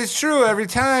well, it's true. Every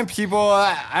time people,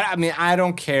 I mean, I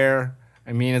don't care.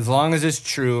 I mean, as long as it's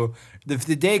true. If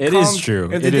the day It comes, is true.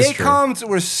 If the It is day true. comes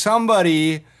where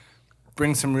somebody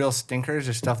brings some real stinkers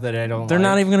or stuff that I don't, They're like,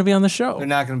 not even going to be on the show. They're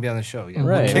not going to be on the show. Yeah,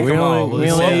 Right. We'll kick We them only- out. We'll we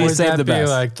just only say- Would save that the be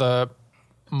best. like the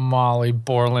Molly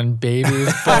Borland Babies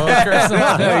book or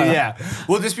something? yeah,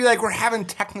 we'll just be like, we're having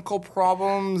technical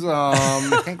problems.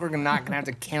 I think we're not gonna have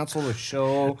to cancel the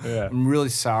show. Yeah. I'm really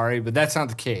sorry, but that's not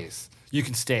the case. You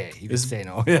can stay. You can stay.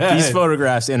 No, These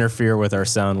photographs interfere with our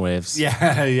sound waves.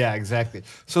 yeah, yeah, exactly.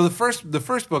 So the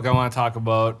first book I want to talk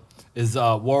about is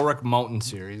Warwick Mountain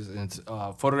series, and it's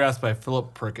photographs by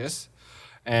Philip Purkis.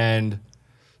 And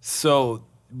so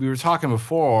we were talking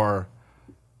before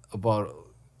about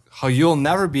how you'll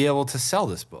never be able to sell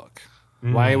this book.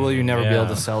 Why will you never be able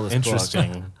to sell this book?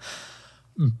 Interesting.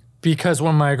 Because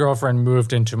when my girlfriend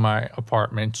moved into my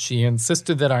apartment, she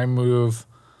insisted that I move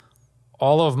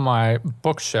all of my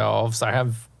bookshelves. I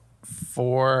have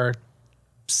 4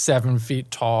 7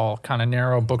 feet tall, kind of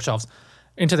narrow bookshelves,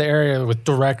 into the area with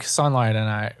direct sunlight, and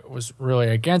I was really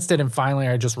against it. And finally,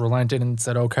 I just relented and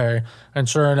said, okay. And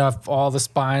sure enough, all the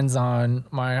spines on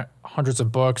my hundreds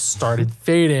of books started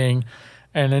fading.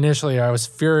 And initially, I was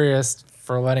furious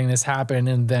for letting this happen.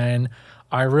 And then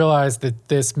I realized that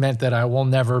this meant that I will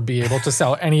never be able to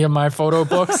sell any of my photo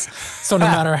books. So no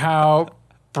matter how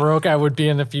broke I would be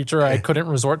in the future, I couldn't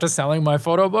resort to selling my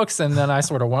photo books. And then I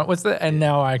sort of went with it. And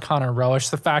now I kind of relish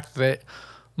the fact that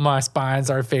my spines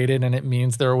are faded, and it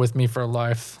means they're with me for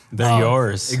life. They're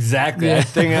yours. Exactly. Yeah. I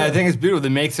think it's beautiful. It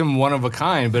makes him one of a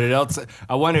kind. But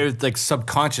I wonder if like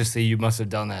subconsciously you must have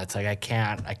done that. It's like I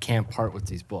can't part with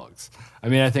these books. I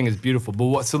mean, I think it's beautiful.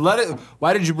 But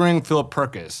why did you bring Philip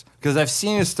Purkis? Because I've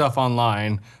seen his stuff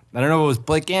online. I don't know if it was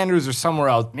Blake Andrews or somewhere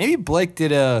else. Maybe Blake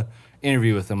did a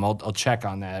interview with him. I'll check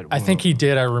on that. I think he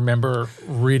did. I remember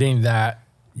reading that.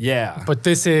 Yeah. But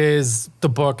this is the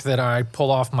book that I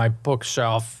pull off my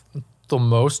bookshelf the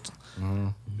most.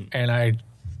 And I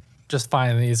just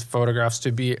find these photographs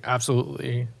to be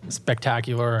absolutely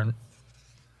spectacular and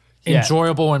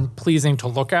enjoyable and pleasing to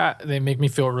look at. They make me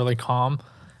feel really calm.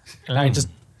 And I just,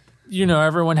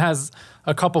 everyone has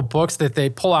a couple books that they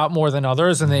pull out more than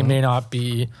others, and they may not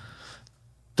be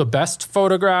the best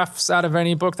photographs out of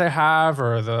any book they have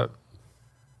or the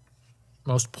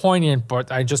most poignant,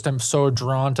 but I just am so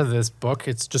drawn to this book.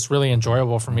 It's just really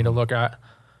enjoyable for me to look at.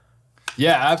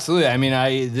 Yeah, absolutely. I mean,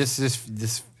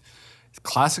 this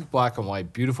classic black and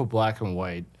white, beautiful black and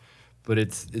white, but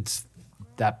it's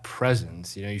that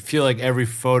presence. You feel like every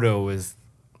photo is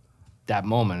that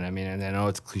moment. I mean, and I know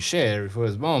it's cliche, every photo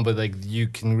is a moment, but like you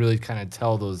can really kind of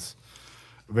tell those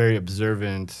very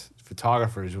observant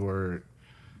photographers who are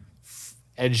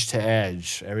edge to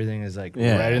edge. Everything is like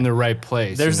right in the right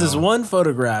place. There's this one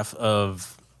photograph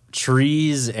of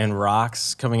trees and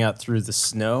rocks coming out through the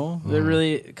snow that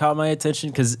really caught my attention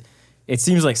because it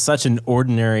seems like such an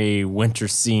ordinary winter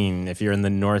scene if you're in the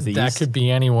Northeast. That could be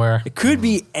anywhere. It could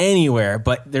be anywhere,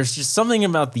 but there's just something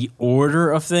about the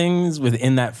order of things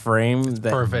within that frame.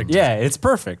 That, perfect. Yeah, it's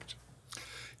perfect.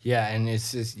 Yeah, and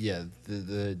it's just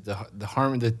the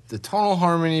harmony, the tonal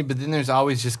harmony, but then there's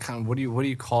always just kind of what do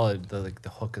you call it? The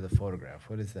hook of the photograph.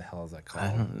 What is the hell is that called?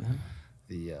 I don't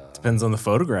know. Depends on the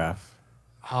photograph.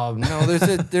 Oh no,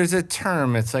 there's a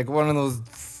term. It's like one of those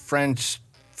French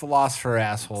philosopher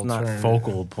asshole It's not terms.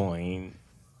 focal point.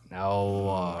 No.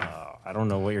 I don't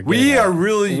know what you're. We are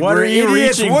really What we're are you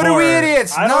idiots. reaching What are we for?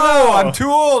 idiots? I don't No, know. I'm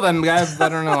too old. I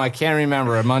don't know. I can't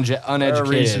remember. I'm uneducated.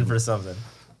 reaching for something.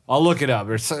 I'll look it up.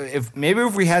 Or so if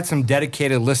we had some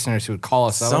dedicated listeners who would call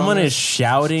us up. Someone on is this.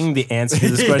 shouting the answer to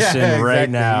this Yeah, question right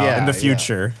exactly. now Yeah, in the yeah.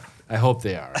 future. I hope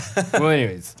they are. Well,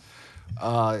 anyways,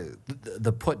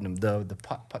 the Putnam,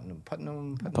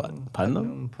 Putnam.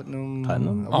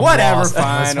 I'm Whatever, lost on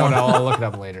fine. this No, one. I'll look it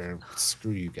up later.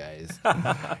 Screw you guys.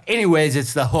 Anyways,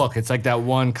 it's the hook. It's like that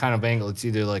one kind of angle. It's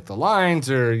either like the lines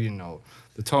or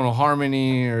the tonal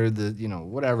harmony or the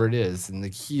whatever it is, and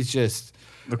he's just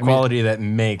The quality that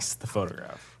makes the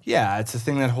photograph. yeah, it's the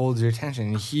thing that holds your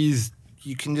attention.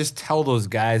 You can just tell those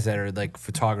guys that are like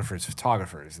photographers,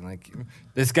 and like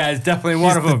this guy's definitely one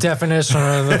He's of the them. definition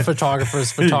of the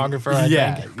photographer's photographer, I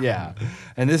think. Yeah.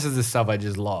 And this is the stuff I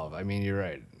just love. I mean, you're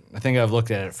right. I think I've looked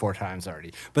at it 4 times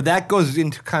already. But that goes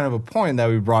into kind of a point that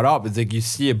we brought up. It's like you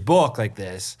see a book like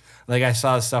this, like I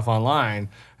saw stuff online,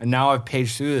 and now I've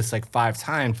paged through this like 5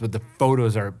 times, but the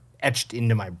photos are etched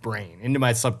into my brain, into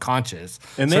my subconscious.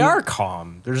 And So they are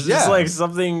calm. There's Yeah. just like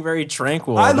something very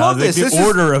tranquil I about love like, this. the This is-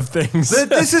 order of things.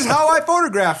 This is how I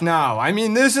photograph now. I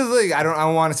mean, this is like I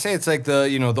want to say it's like the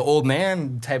the old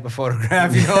man type of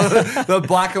photograph, the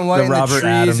black and white The and Robert the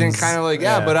trees and Adams. kind of like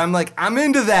Yeah. but I'm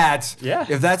into that. Yeah.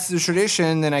 If that's the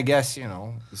tradition, then I guess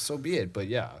so be it. But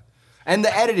yeah, and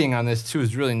the editing on this too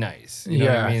is really nice. You know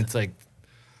what I Yeah. mean, it's like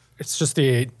It's just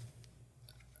the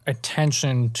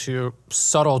attention to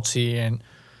subtlety and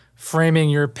framing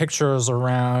your pictures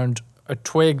around a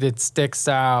twig that sticks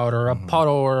out or a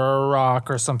puddle or a rock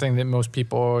or something that most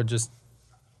people would just,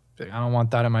 I don't want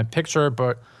that in my picture,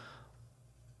 but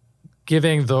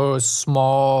giving those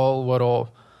small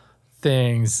little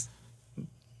things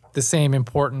the same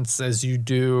importance as you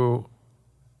do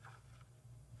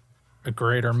a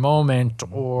greater moment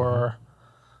or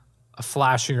a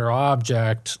flashier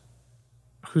object.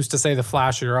 Who's to say the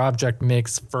flashier object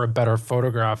makes for a better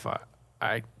photograph?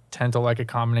 I tend to like a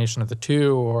combination of the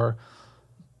two, or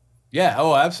yeah,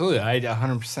 oh, absolutely,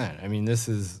 100%. I mean, this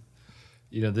is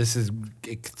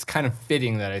it's kind of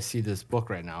fitting that I see this book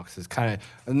right now because it's kind of,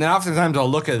 and then oftentimes I'll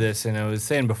look at this and I was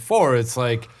saying before, it's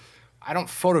like, I don't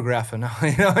photograph enough,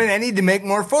 and I need to make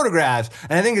more photographs.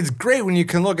 And I think it's great when you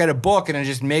can look at a book and it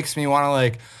just makes me want to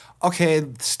like, okay,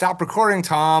 stop recording,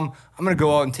 Tom. I'm gonna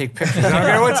go out and take pictures. I don't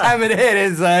care what time it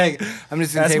is. Like, I'm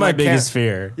just gonna That's take my biggest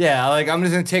fear. Yeah, like I'm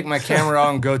just gonna take my camera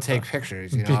out and go take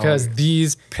pictures. You know? Because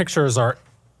these pictures are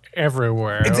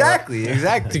everywhere. exactly.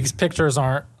 These pictures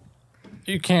aren't.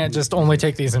 You can't just only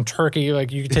take these in Turkey.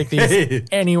 Like you can take these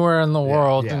anywhere in the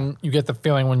world, yeah. and you get the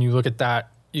feeling when you look at that,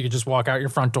 you could just walk out your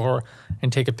front door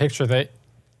and take a picture that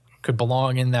could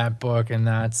belong in that book, and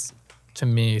that's to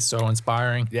me so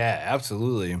inspiring. Yeah,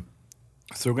 absolutely.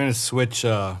 So we're gonna switch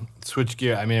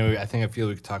gear. I mean, I feel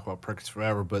we could talk about Perkins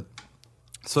forever, but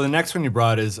so the next one you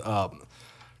brought is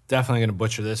definitely gonna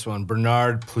butcher this one,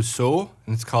 Bernard Plousseau,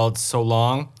 and it's called So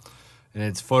Long, and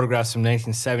it's photographs from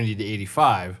 1970 to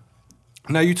 85.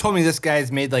 Now you told me this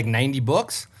guy's made like 90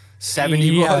 books, 70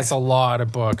 He books. has a lot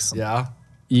of books Yeah,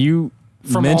 You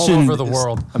from mentioned, all over the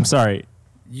world. I'm sorry.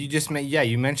 you just made. Yeah,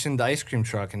 you mentioned the ice cream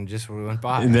truck and just went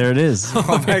by. There it is. Oh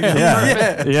my God.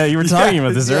 Yeah. Yeah, you were talking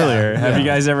about this yeah, earlier. Have you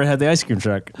guys ever had the ice cream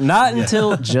truck? Not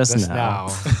until just Just now.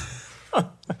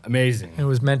 now. Amazing. It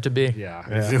was meant to be. Yeah,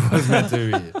 it was meant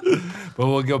to be. But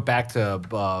we'll go back to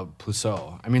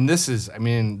Plousseau. I mean, there's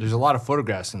a lot of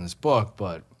photographs in this book,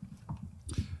 but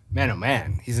man, oh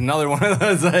man, he's another one of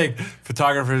those like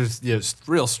photographers,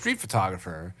 real street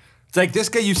photographer. It's like this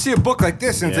guy, you see a book like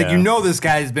this, and it's like, Yeah. you know, this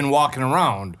guy's been walking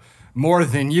around more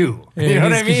than you. You know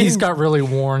what I mean? He's got really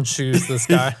worn shoes, this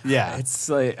guy. yeah. It's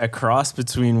like a cross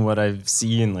between what I've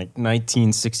seen like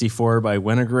 1964 by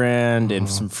Winogrand and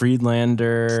some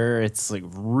Friedlander. It's like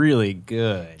really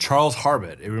good. Charles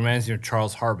Harbut. It reminds me of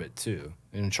Charles Harbut too.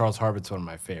 And Charles Harbut's one of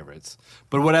my favorites.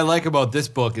 But what I like about this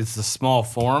book is the small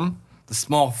form. The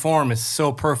small form is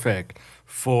so perfect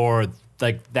for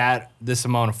like this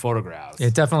amount of photographs.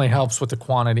 It definitely helps with the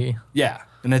quantity. Yeah.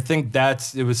 And I think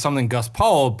it was something Gus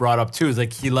Powell brought up too, is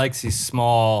like he likes these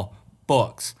small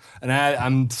books. And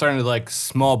I'm starting to like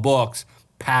small books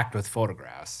packed with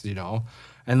photographs, you know?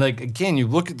 And like, again, you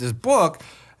look at this book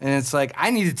and it's like, I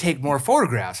need to take more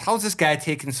photographs. How's this guy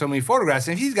taking so many photographs?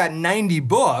 And if he's got 90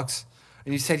 books,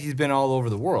 and you said he's been all over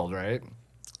the world, right?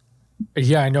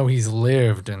 Yeah, I know he's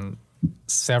lived in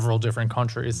several different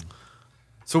countries.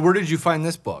 So where did you find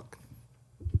this book?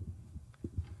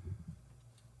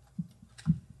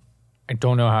 I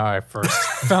don't know how I first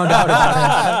found out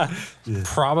about him.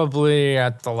 Probably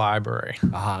at the library.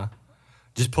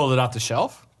 Just pulled it off the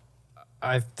shelf?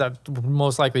 That would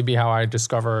most likely be how I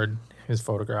discovered his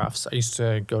photographs. I used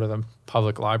to go to the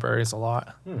public libraries a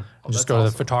lot. Just go to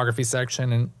the photography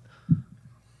section and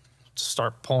just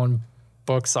start pulling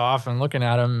books off and looking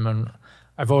at them. And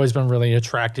I've always been really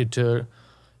attracted to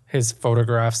his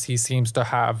photographs. He seems to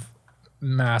have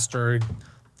mastered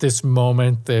this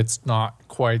moment that's not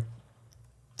quite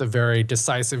the very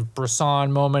decisive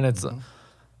Bresson moment. It's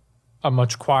a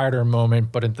much quieter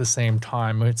moment, but at the same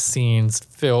time, it's scenes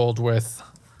filled with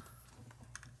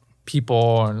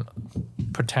people and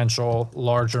potential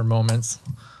larger moments.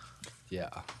 Yeah.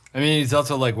 I mean, he's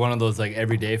also like one of those like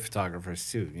everyday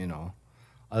photographers too, you know.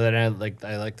 I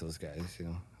like those guys, you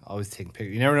know. Always taking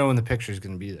pictures. You never know when the picture's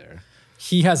going to be there.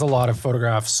 He has a lot of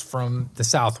photographs from the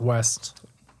Southwest,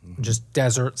 just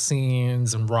desert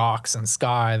scenes and rocks and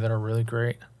sky that are really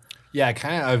great. Yeah,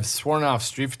 I've sworn off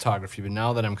street photography, but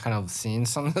now that I'm kind of seeing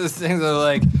some of those things, I'm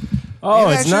like, Oh,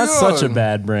 maybe I it's not should such go. a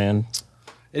bad brand.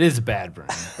 It is a bad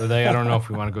brand, but like, I don't know if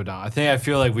we want to go down. I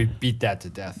feel like we beat that to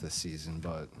death this season,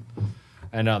 but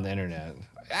and on the internet,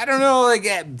 I don't know. Like,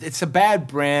 it's a bad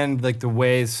brand. Like the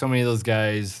way so many of those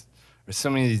guys or so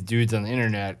many of these dudes on the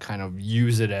internet kind of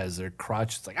use it as their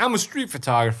crutch. It's like, I'm a street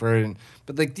photographer,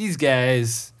 but like these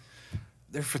guys,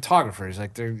 they're photographers.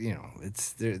 Like they're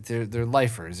they're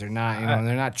lifers. They're not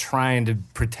they're not trying to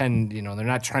pretend. They're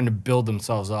not trying to build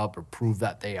themselves up or prove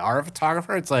that they are a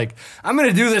photographer. It's like, I'm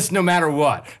gonna do this no matter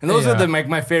what. And those are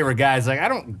my favorite guys. Like, I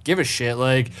don't give a shit.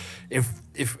 Like if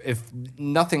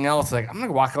nothing else, like I'm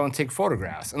gonna walk out and take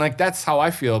photographs. And like that's how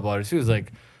I feel about it too. Is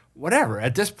like, whatever.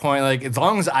 At this point, like as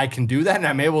long as I can do that and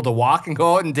I'm able to walk and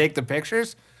go out and take the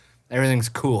pictures, everything's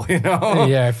cool.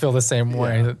 Yeah, I feel the same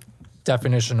way. Yeah. The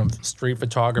definition of street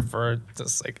photographer,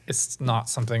 just like it's not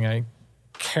something I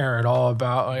care at all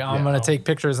about. Like I'm gonna take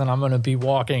pictures and I'm gonna be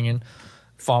walking, and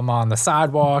if I'm on the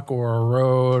sidewalk or a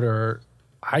road or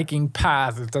hiking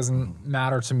path, it doesn't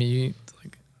matter to me.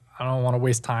 Like I don't want to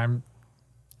waste time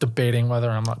debating whether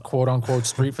I'm a quote unquote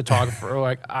street photographer.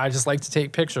 Like I just like to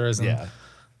take pictures, and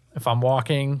if I'm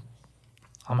walking,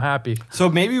 I'm happy. So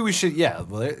maybe we should,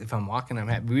 well, if I'm walking, I'm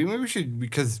happy. Maybe we should,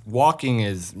 because walking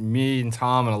is, me and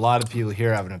Tom and a lot of people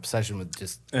here have an obsession with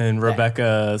just. And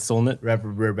Rebecca Solnit.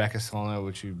 Rebecca Solnit,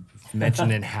 which you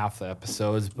mentioned in half the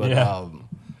episodes. But, Yeah.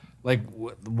 like,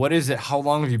 what is it? How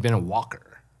long have you been a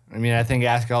walker? I mean, I think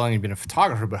ask how long you've been a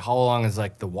photographer, but how long is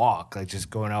like the walk, like just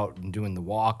going out and doing the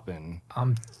walk been?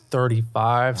 I'm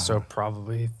 35, so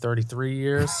probably 33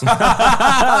 years. Nice.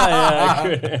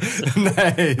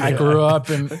 I grew up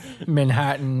in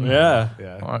Manhattan.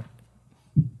 Yeah.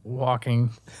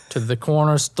 Walking to the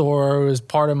corner store was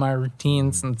part of my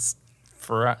routine since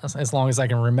for as long as I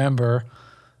can remember.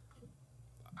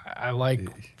 I like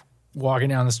walking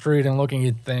down the street and looking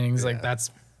at things. Like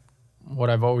that's what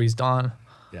I've always done.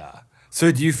 Yeah.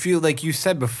 So do you feel like you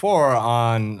said before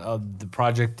on the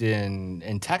project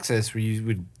in Texas where you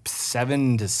would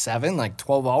 7 to 7, like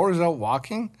 12 hours out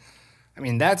walking? I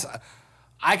mean, that's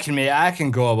I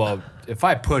can go about if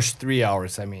I push 3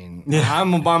 hours. I mean,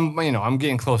 I'm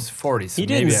getting close to 40. So He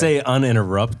didn't say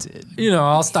uninterrupted.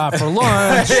 I'll stop for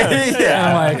lunch.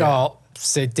 And like I'll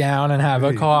sit down and have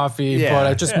a coffee.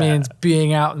 But it just means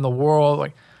being out in the world.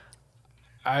 Like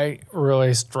I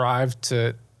really strive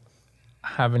to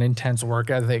have an intense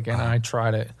work ethic, and I try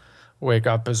to wake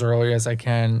up as early as I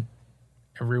can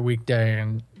every weekday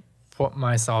and put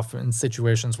myself in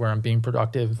situations where I'm being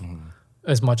productive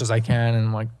as much as I can.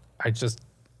 And like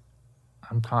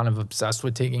I'm kind of obsessed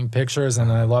with taking pictures,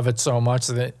 and I love it so much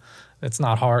that it's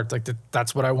not hard. Like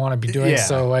that's what I want to be doing. Yeah.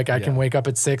 So like I can wake up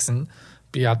at 6 and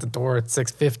be out the door at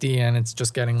 6:50, and it's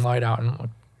just getting light out, and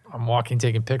I'm walking,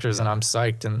 taking pictures, and I'm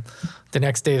psyched. And the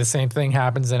next day, the same thing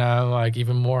happens, and I'm like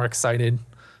even more excited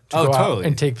to go out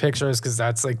and take pictures because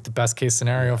that's like the best case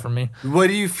scenario for me. What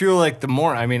do you feel like the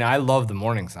morning? I mean, I love the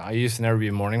mornings now. I used to never be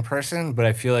a morning person, but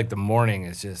I feel like the morning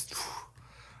is just,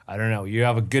 I don't know. You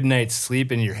have a good night's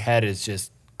sleep, and your head is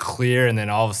just clear, and then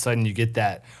all of a sudden you get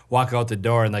that walk out the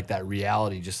door, and like that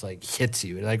reality just like hits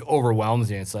you. It like overwhelms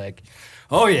you. And it's like,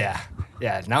 oh yeah,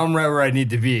 now I'm right where I need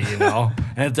to be, And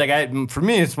it's like for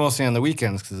me, it's mostly on the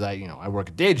weekends because I work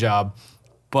a day job,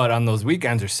 but on those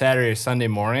weekends or Saturday or Sunday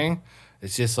morning,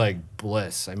 it's just like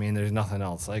bliss. I mean, there's nothing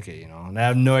else like it, And I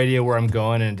have no idea where I'm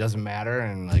going, and it doesn't matter.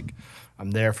 And like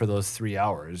I'm there for those 3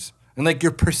 hours, and like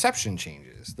your perception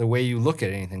changes. The way you look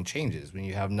at anything changes when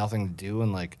you have nothing to do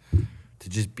and like to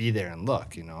just be there and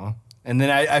look, And then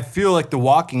I feel like the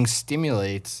walking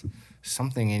stimulates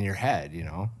something in your head,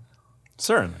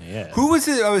 Certainly, yeah. Who was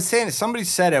it? I was saying somebody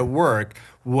said at work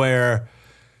where,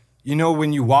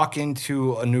 when you walk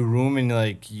into a new room and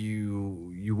like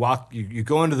you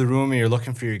go into the room and you're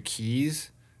looking for your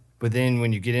keys, but then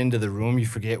when you get into the room, you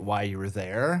forget why you were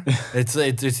there. It's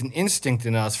an instinct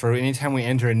in us for anytime we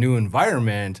enter a new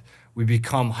environment, we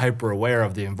become hyper aware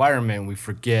of the environment. We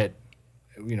forget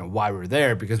why we're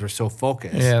there because we're so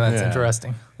focused. Yeah, that's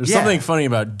interesting. There's something funny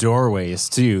about doorways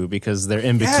too, because they're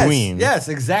in between. Yes,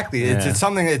 exactly. It's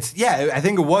something. I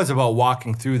think it was about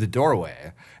walking through the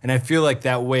doorway, and I feel like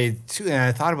that way too. And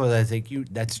I thought about that. It's like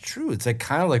that's true. It's like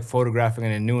kind of like photographing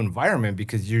in a new environment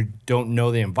because you don't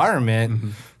know the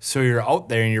environment, so you're out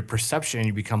there and your perception,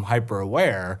 you become hyper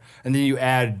aware, and then you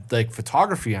add like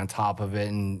photography on top of it,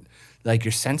 and like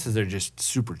your senses are just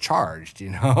supercharged.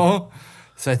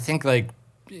 So I think like.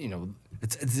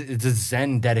 It's a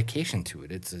Zen dedication to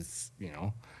it. It's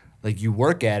like you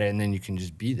work at it and then you can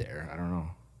just be there. I don't know.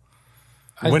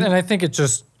 And I think it's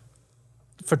just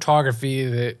photography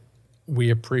that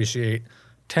we appreciate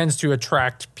tends to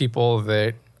attract people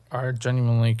that are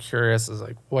genuinely curious as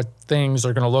like what things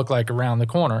are going to look like around the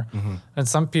corner. And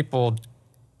some people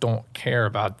don't care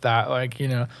about that. Like,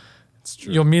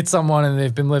 you'll meet someone and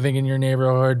they've been living in your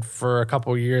neighborhood for a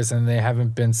couple of years and they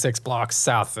haven't been 6 blocks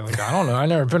south. They're like, I don't know. I've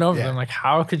never been over there. I'm like,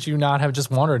 how could you not have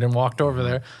just wandered and walked over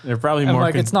there? They're probably and more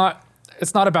like it's not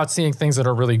about seeing things that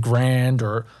are really grand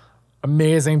or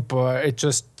amazing, but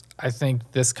I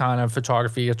think this kind of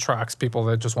photography attracts people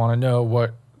that just want to know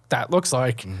what that looks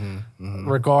like,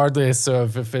 regardless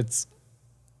of if it's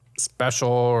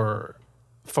special or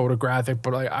photographic.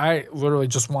 But like, I literally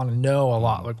just want to know a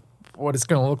lot, like what it's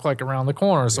going to look like around the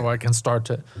corner so I can start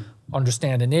to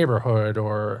understand a neighborhood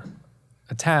or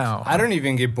a town. I don't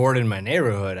even get bored in my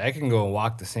neighborhood. I can go and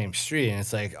walk the same street and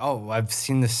it's like, oh, I've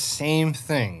seen the same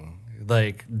thing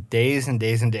like days and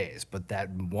days and days. But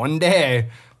that one day,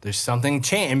 there's something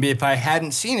changed. And if I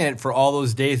hadn't seen it for all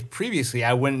those days previously,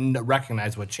 I wouldn't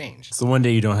recognize what changed. So one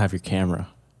day you don't have your camera.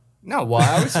 No, well,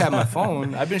 I always have my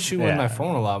phone. I've been shooting with my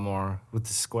phone a lot more with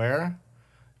the Square.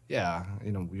 Yeah,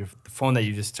 the phone that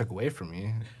you just took away from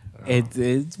me.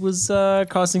 It was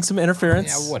causing some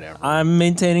interference. Yeah, whatever. I'm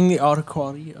maintaining the audio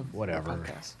quality of whatever.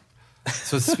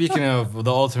 So speaking of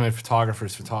the ultimate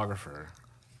photographer's photographer,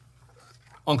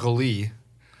 Uncle Lee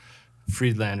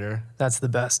Friedlander. That's the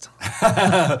best.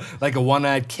 Like a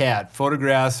one-eyed cat.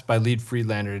 Photographs by Lee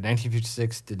Friedlander,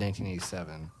 1956 to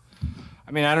 1987.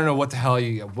 I mean, I don't know what the hell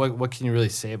what can you really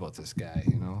say about this guy,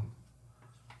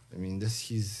 I mean,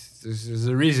 there's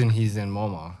a reason he's in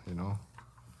MoMA, you know?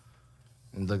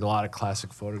 And like a lot of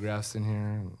classic photographs in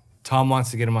here. Tom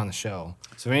wants to get him on the show.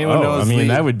 So if anyone knows Lee,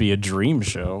 that would be a dream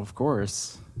show, of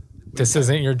course. This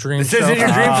isn't your dream show. This isn't your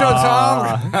dream show,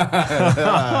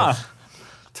 Tom?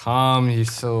 Tom, you're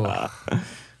so...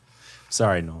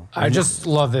 Sorry, Noel. I just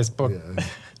love this book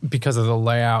because of the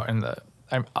layout and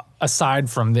aside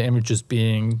from the images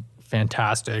being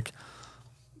fantastic,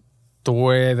 the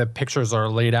way the pictures are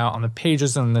laid out on the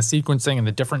pages and the sequencing and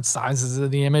the different sizes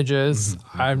of the images.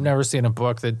 I've never seen a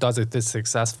book that does it this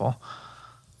successful.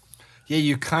 Yeah,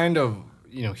 you kind of,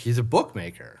 you know, he's a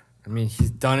bookmaker. I mean,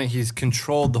 he's done it. He's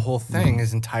controlled the whole thing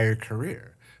his entire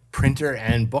career. Printer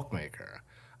and bookmaker.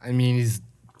 I mean, he's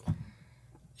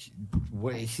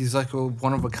like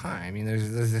one of a kind. I mean,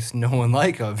 there's just no one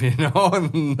like him, you know?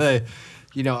 And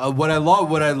what I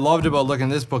loved about looking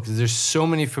at this book is there's so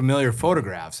many familiar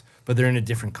photographs, but they're in a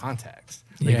different context.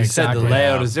 Like you said, the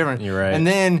layout is different. You're right. And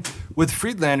then with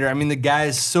Friedlander, I mean, the guy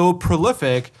is so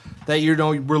prolific that, you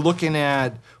know, we're looking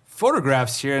at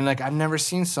photographs here, and like I've never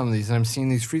seen some of these, and I'm seeing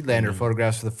these Friedlander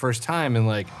photographs for the first time, and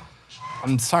like,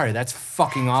 I'm sorry, that's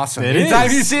fucking awesome.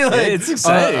 Anytime you see like it's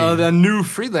exciting. A new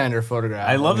Friedlander photograph.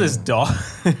 I love this dog.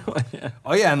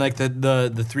 Oh yeah, and like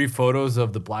the three photos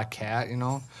of the black cat, you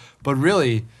know. But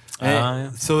really,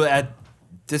 so at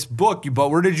this book you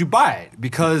bought, where did you buy it?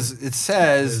 Because it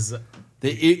says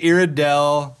the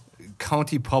Iredell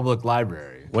County Public Library.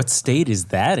 What state is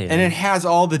that in? And it has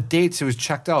all the dates it was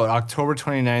checked out. October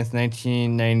 29th,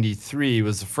 1993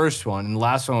 was the first one, and the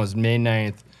last one was May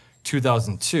 9th,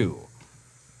 2002.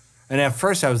 And at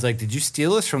first I was like, did you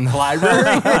steal this from the library?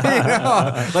 You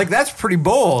know? Like, that's pretty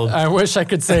bold. I wish I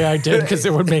could say I did because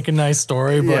it would make a nice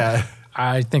story, but Yeah.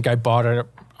 I think I bought it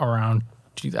around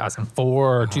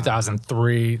 2004 or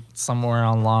 2003, somewhere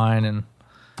online, and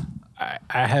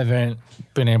I haven't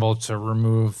been able to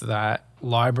remove that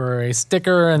library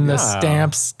sticker and the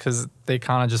stamps because they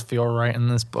kind of just feel right in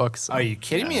this book. So. Are you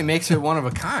kidding me? It makes it one of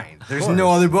a kind. There's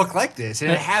no other book like this,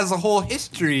 and it has a whole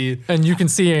history. And you can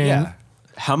see in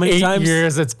How many 8 times?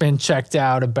 years it's been checked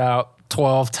out about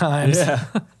 12 times. Yeah.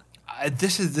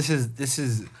 This is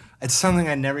it's something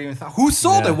I never even thought. Who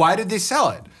sold it? Why did they sell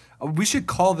it? We should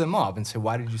call them up and say,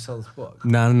 why did you sell this book?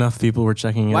 Not enough people were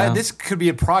checking it out. This could be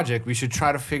a project. We should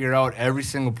try to figure out every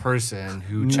single person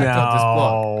who checked out this book.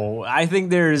 No, I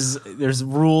think there's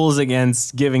rules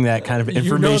against giving that kind of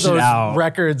information you know those out.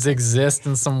 records exist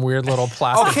in some weird little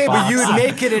plastic Okay, box. but you would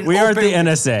make it an We open... aren't the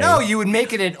NSA. No, you would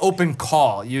make it an open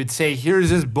call. You would say, here's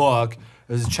this book.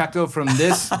 It was checked out from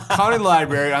this county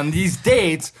library on these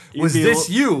dates. Was be- this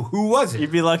you? Who was it?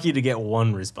 You'd be lucky to get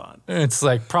one response. It's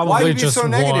like Why probably you be just so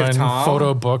negative, one Tom?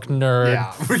 photo book nerd.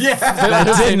 Yeah. Yeah. That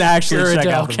lives didn't in actually check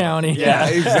Iredell out the book. County. Yeah,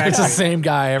 exactly. It's the same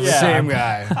guy every Same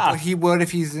time. guy. What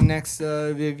if he's the next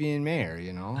Vivian Mayer,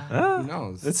 you know? Who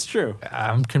knows? That's true.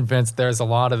 I'm convinced there's a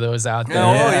lot of those out there.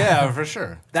 Oh, yeah, for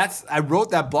sure. I wrote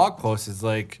that blog post. It's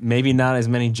like, Maybe not as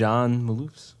many John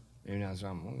Maloofs. maybe not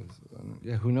John Mullins.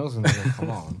 Yeah, who knows when they're going to come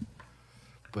on.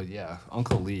 But yeah,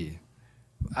 Uncle Lee.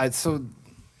 You guys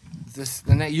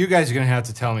are going to have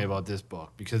to tell me about this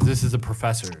book because this is a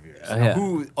professor of yours. Yeah.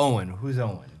 Who's Owen?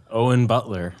 Owen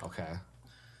Butler, Okay.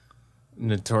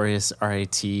 notorious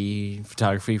RIT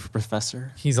photography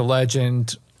professor. He's a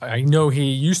legend. I know he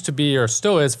used to be or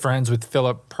still is friends with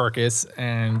Philip Purkis,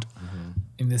 and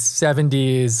in the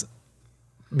 70s,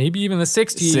 maybe even the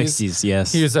 60s, 60s,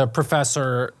 yes. he was a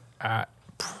professor at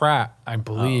Pratt, I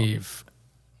believe,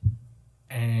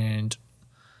 and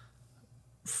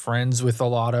friends with a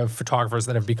lot of photographers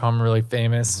that have become really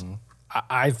famous.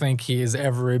 I think he is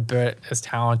every bit as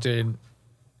talented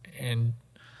and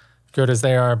good as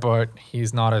they are, but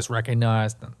he's not as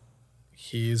recognized.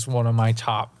 He's one of my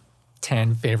top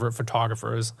 10 favorite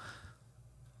photographers.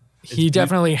 He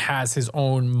definitely has his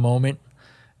own moment,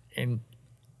 and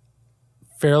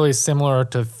fairly similar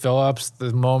to Phillips.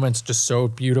 The moment's just so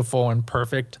beautiful and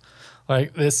perfect.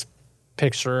 Like this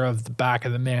picture of the back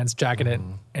of the man's jacket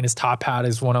and his top hat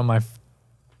is one of my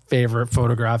favorite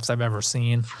photographs I've ever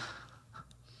seen.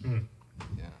 Yeah.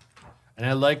 And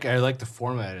I like the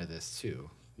format of this too.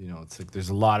 You know, it's like there's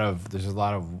a lot of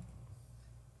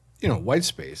white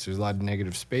space. There's a lot of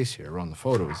negative space here around the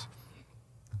photos.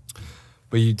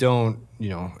 But you don't,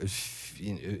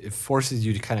 it forces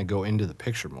you to kind of go into the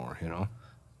picture more, you know?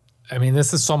 I mean,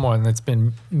 this is someone that's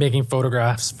been making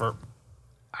photographs for,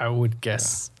 I would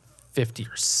guess, 50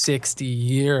 or 60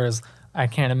 years. I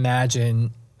can't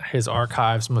imagine his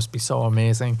archives must be so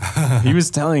amazing. He was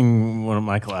telling one of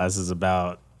my classes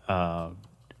about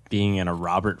being in a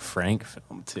Robert Frank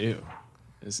film too.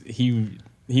 He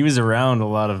was around a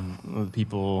lot of the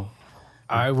people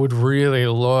I would really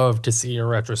love to see a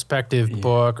retrospective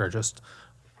book, or just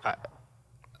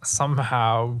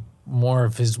somehow more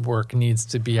of his work needs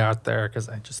to be out there, because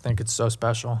I just think it's so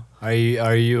special. Are you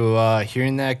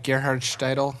hearing that, Gerhard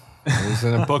Steidl? There's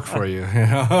in a book for you.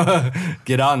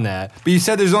 Get on that. But you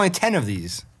said there's only 10 of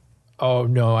these. Oh,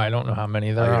 no, I don't know how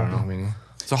many there I are. don't know how many.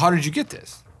 So how did you get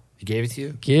this? He gave it to you?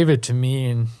 Gave it to me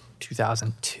in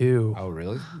 2002. Oh,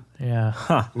 really? Yeah.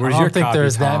 Where's I your don't think copy,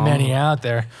 there's that Tom? many out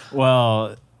there.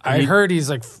 Well, I heard he's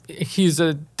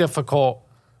a difficult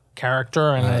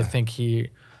character, and I think he's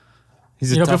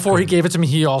a tough before he critic. gave it to me,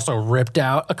 he also ripped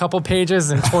out a couple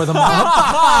pages and tore them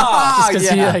up just because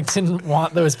he didn't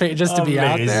want those pages to be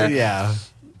out there. Yeah.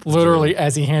 Literally,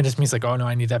 as he handed it to me, he's like, "Oh no,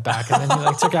 I need that back," and then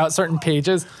he took out certain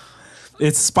pages.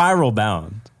 It's spiral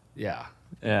bound. Yeah.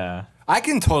 Yeah. I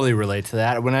can totally relate to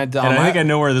that. When I And I think I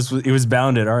know where this was. It was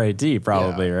bound at RAD,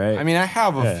 probably, Yeah. right? I mean, I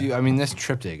have a Yeah. few. I mean, this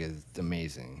triptych is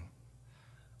amazing.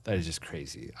 That is just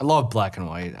crazy. I love black and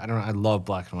white. I love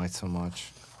black and white so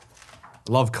much.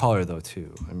 I love color though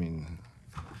too. I mean,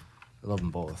 I love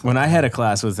them both. when I had a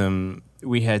class with him,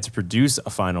 we had to produce a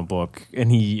final book,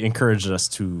 and he encouraged us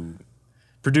to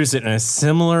produce it in a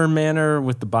similar manner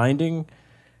with the binding.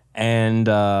 And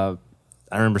I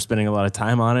remember spending a lot of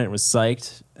time on it. Was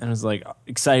psyched, and was like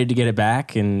excited to get it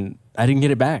back. And I didn't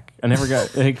get it back. I never got.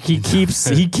 He keeps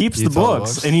the told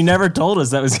books, us? and he never told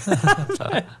us that was.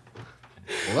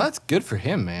 Well, that's good for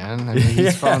him, man. I mean,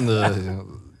 he's found the.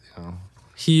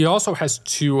 He also has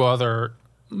two other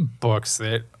books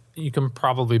that you can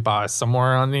probably buy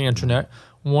somewhere on the internet.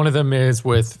 One of them is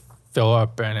with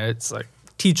Philip, and it's like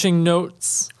teaching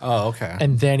notes. Oh, okay.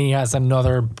 And then he has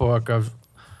another book of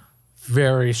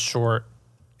very short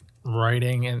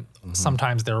writing, and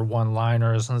sometimes they're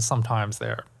one-liners, and sometimes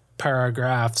they're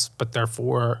paragraphs, but they're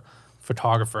for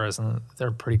photographers, and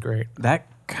they're pretty great. That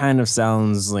kind of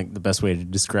sounds like the best way to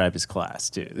describe his class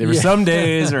too. There were Yeah. some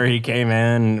days where he came in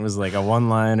and it was like a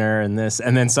one-liner and this,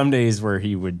 and then some days where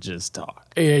he would just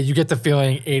talk. Yeah, you get the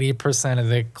feeling 80% of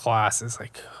the class is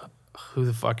like, who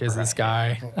the fuck is this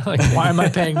guy? Like, why am I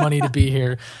paying money to be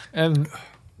here? And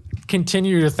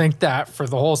continue to think that for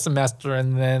the whole semester,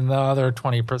 and then the other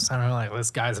 20% are like, this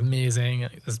guy's amazing,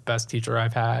 this is the best teacher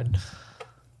I've had.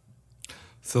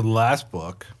 So the last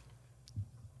book,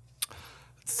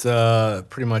 it's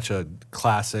pretty much a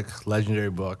classic, legendary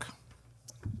book.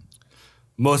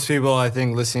 Most people, I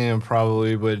think, listening to him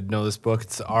probably would know this book.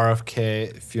 It's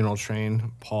RFK Funeral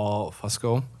Train, Paul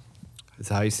Fusco. Is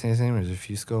that how you say his name, or is it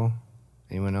Fusco?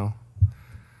 Anyone know?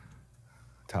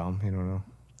 Tom, you don't know?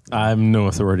 I'm no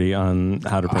authority on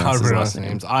how to pronounce, How to his pronounce last name.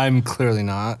 names. I'm clearly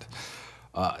not.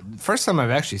 First time I've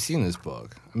actually seen this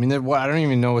book. I mean, I don't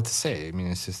even know what to say. I mean,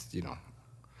 it's just,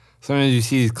 sometimes you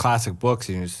see these classic books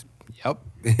and you're just, yep.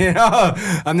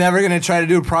 I'm never going to try to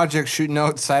do a project shooting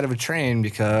outside of a train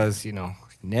because,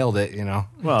 nailed it,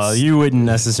 Well, you wouldn't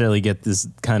necessarily get this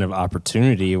kind of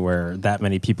opportunity where that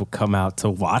many people come out to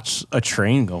watch a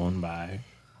train going by.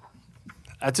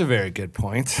 That's a very good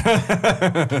point.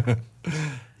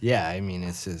 Yeah, I mean,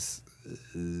 it's just,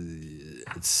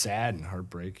 it's sad and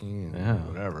heartbreaking and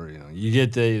whatever, You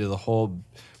get the whole,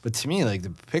 but to me, like, the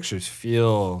pictures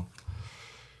feel,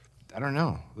 I don't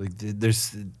know, like,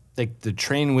 there's, like, the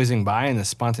train whizzing by and the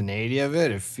spontaneity of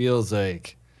it, it feels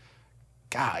like,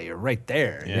 God, you're right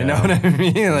there. You know what I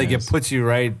mean? Like, it puts you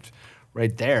right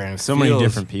there. And it So many feels-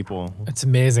 different people. It's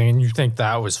amazing. And you think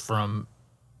that was from,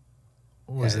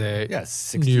 was it Yeah,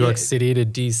 New York 68. City to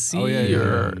DC? Oh, yeah.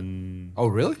 Or Oh,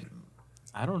 really?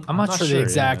 I'm not sure the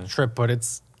exact trip, but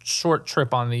it's short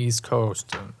trip on the East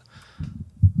Coast. And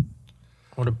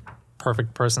what a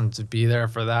perfect person to be there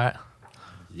for that.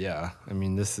 Yeah, I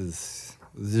mean, there's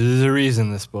a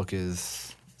reason this book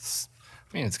is.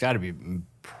 I mean, it's got to be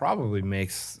probably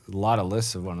makes a lot of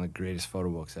lists of one of the greatest photo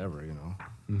books ever.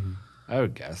 I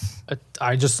would guess.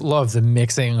 I just love the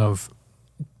mixing of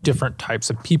different types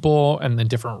of people and the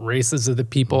different races of the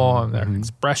people and their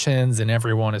expressions, and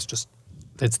everyone is just,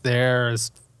 it's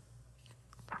theirs,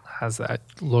 has that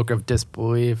look of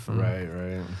disbelief and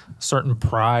Right. certain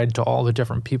pride to all the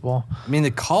different people. I mean,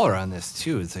 the color on this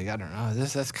too. It's like, I don't know.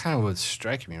 That's kind of what's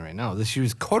striking me right now. This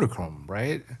used Kodachrome,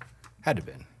 right? Had to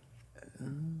been.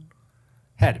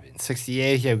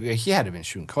 68. He had to have been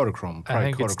shooting Kodachrome. I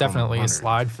think it's Kodachrome definitely 100. a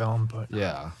slide film, but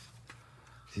Yeah.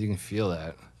 You can feel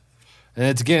that. And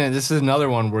it's again, this is another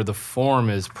one where the form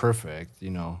is perfect,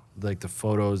 like the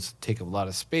photos take up a lot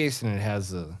of space and it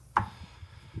has I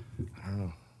don't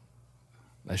know.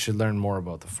 I should learn more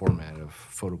about the format of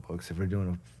photo books if we're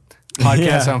doing a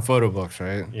podcast Yeah. on photo books,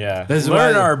 right? Yeah. This is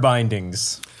Learn why- our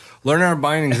bindings. Learn our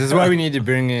bindings. This is why we need to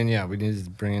bring in, we need to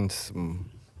bring in some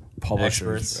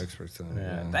publishers, Experts. on it,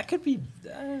 Yeah, that could be.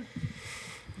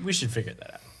 We should figure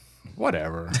that out.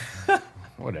 Whatever.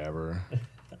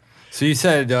 So you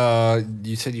said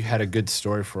you had a good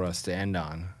story for us to end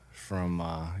on from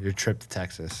your trip to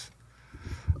Texas.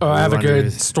 Oh, I have a wanted good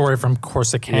to- story from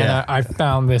Corsicana. Yeah. I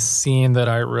found this scene that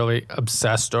I really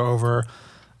obsessed over,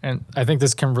 and I think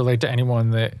this can relate to anyone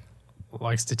that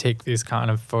likes to take these kind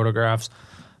of photographs.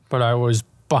 But I was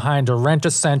behind a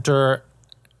rent-a-center,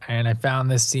 and I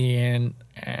found this scene,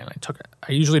 and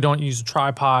I usually don't use a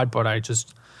tripod, but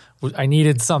I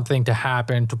needed something to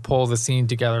happen to pull the scene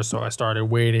together, so I started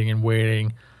waiting, and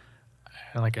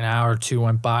like an hour or two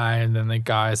went by, and then the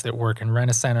guys that work in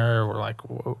Rent-A-Center were like,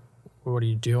 what are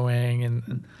you doing?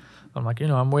 And I'm like,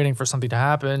 I'm waiting for something to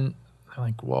happen. They're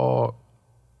like, well,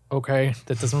 okay,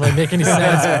 that doesn't really make any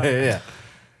sense. Yeah.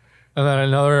 And then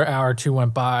another hour or two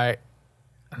went by,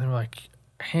 and they were like,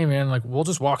 hey, man, like, we'll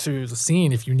just walk through the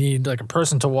scene if you need, like, a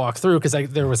person to walk through. Because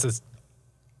there was this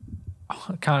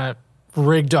kind of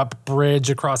rigged up bridge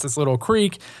across this little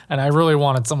creek, and I really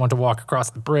wanted someone to walk across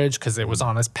the bridge because it was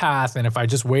on this path, and if I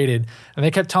just waited, and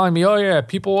they kept telling me, oh yeah,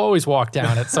 people always walk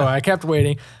down it, so I kept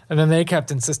waiting, and then they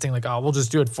kept insisting like, oh, we'll just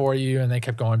do it for you, and they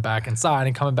kept going back inside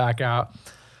and coming back out.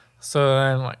 So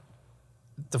then like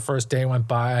the first day went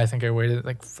by, I think I waited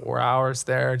like 4 hours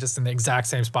there just in the exact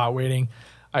same spot waiting.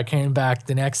 I came back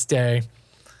the next day,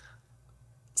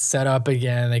 set up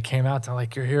again. They came out. They're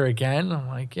like, "You're here again?" I'm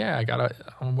like, "Yeah,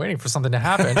 I'm waiting for something to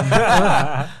happen."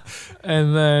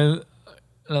 And then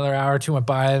another hour or two went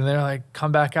by, and they're like,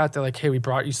 "Come back out." They're like, "Hey, we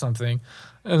brought you something,"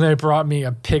 and they brought me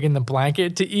a pig in the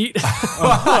blanket to eat.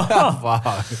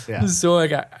 Wow. Yeah. So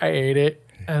like I ate it,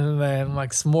 and then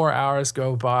like some more hours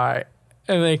go by,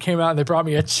 and they came out and they brought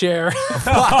me a chair.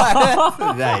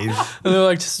 Nice. And they're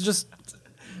like, just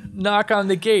knock on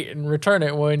the gate and return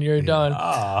it when you're done.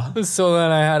 So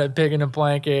then I had a pig in a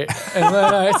blanket, and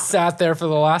then I sat there for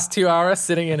the last 2 hours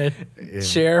sitting in a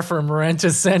chair from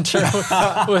Rent-A-Center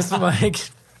with my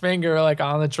finger like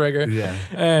on the trigger. Yeah.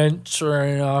 And sure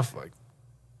enough, like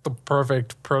the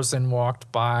perfect person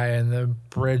walked by, and the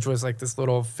bridge was like this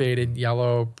little faded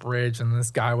yellow bridge, and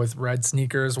this guy with red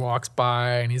sneakers walks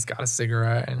by, and he's got a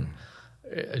cigarette, and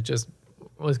it just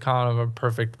was kind of a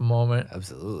perfect moment.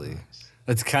 Absolutely.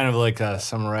 It's kind of like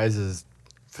summarizes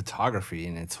photography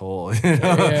in its whole.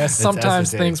 Yeah, sometimes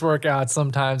essence. things work out,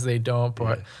 sometimes they don't.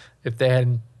 But if they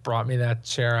hadn't brought me that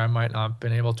chair, I might not have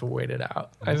been able to wait it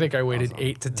out. I think I waited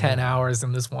 8 to 10 hours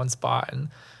in this one spot, and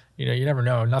you never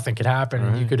know. Nothing could happen.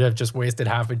 Right. You could have just wasted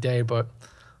half a day, but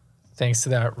thanks to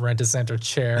that Rent-A-Center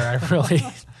chair, I really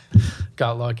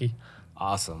got lucky.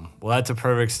 Awesome. Well, that's a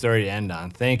perfect story to end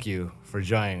on. Thank you for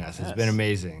joining us. It's been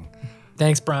amazing.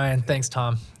 Thanks, Brian. Thanks,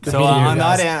 Tom. Good So meeting you on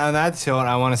guys. that note,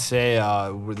 I want to say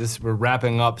we're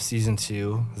wrapping up season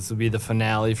 2. This will be the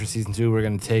finale for season 2. We're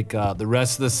going to take the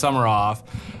rest of the summer off,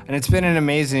 and it's been an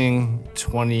amazing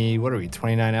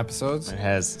 29 episodes. It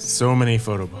has so many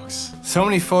photo books. So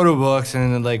many photo books,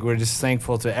 and like we're just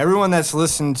thankful to everyone that's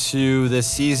listened to this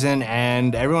season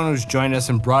and everyone who's joined us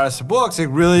and brought us the books. It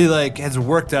really like has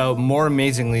worked out more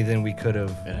amazingly than we could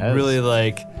have really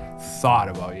like thought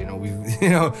about.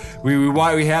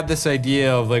 We had this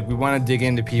idea of like we want to dig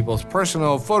into people's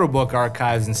personal photo book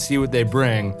archives and see what they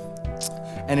bring,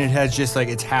 and it has just like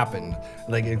it's happened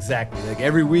like exactly like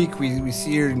every week we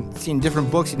seeing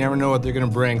different books. You never know what they're gonna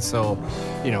bring, so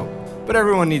but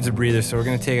everyone needs a breather, so we're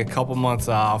gonna take a couple months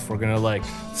off. We're gonna like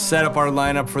set up our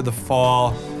lineup for the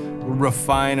fall,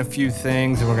 refine a few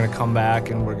things, and we're gonna come back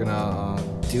and we're gonna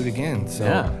do it again.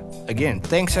 So again,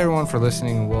 thanks everyone for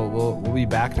listening. We'll be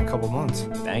back in a couple months.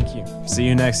 Thank you. See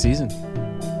you next season.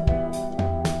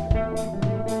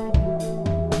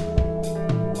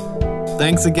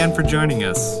 Thanks again for joining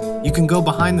us. You can go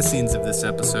behind the scenes of this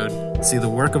episode, see the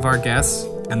work of our guests,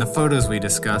 and the photos we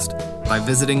discussed by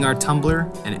visiting our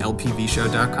Tumblr and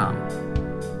lpvshow.com.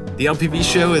 The LPV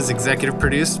Show is executive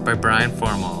produced by Brian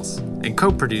Formals and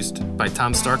co-produced by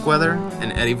Tom Starkweather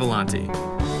and Eddie Volante.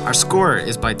 Our score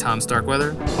is by Tom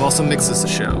Starkweather, who also mixes the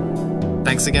show.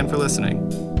 Thanks again for listening.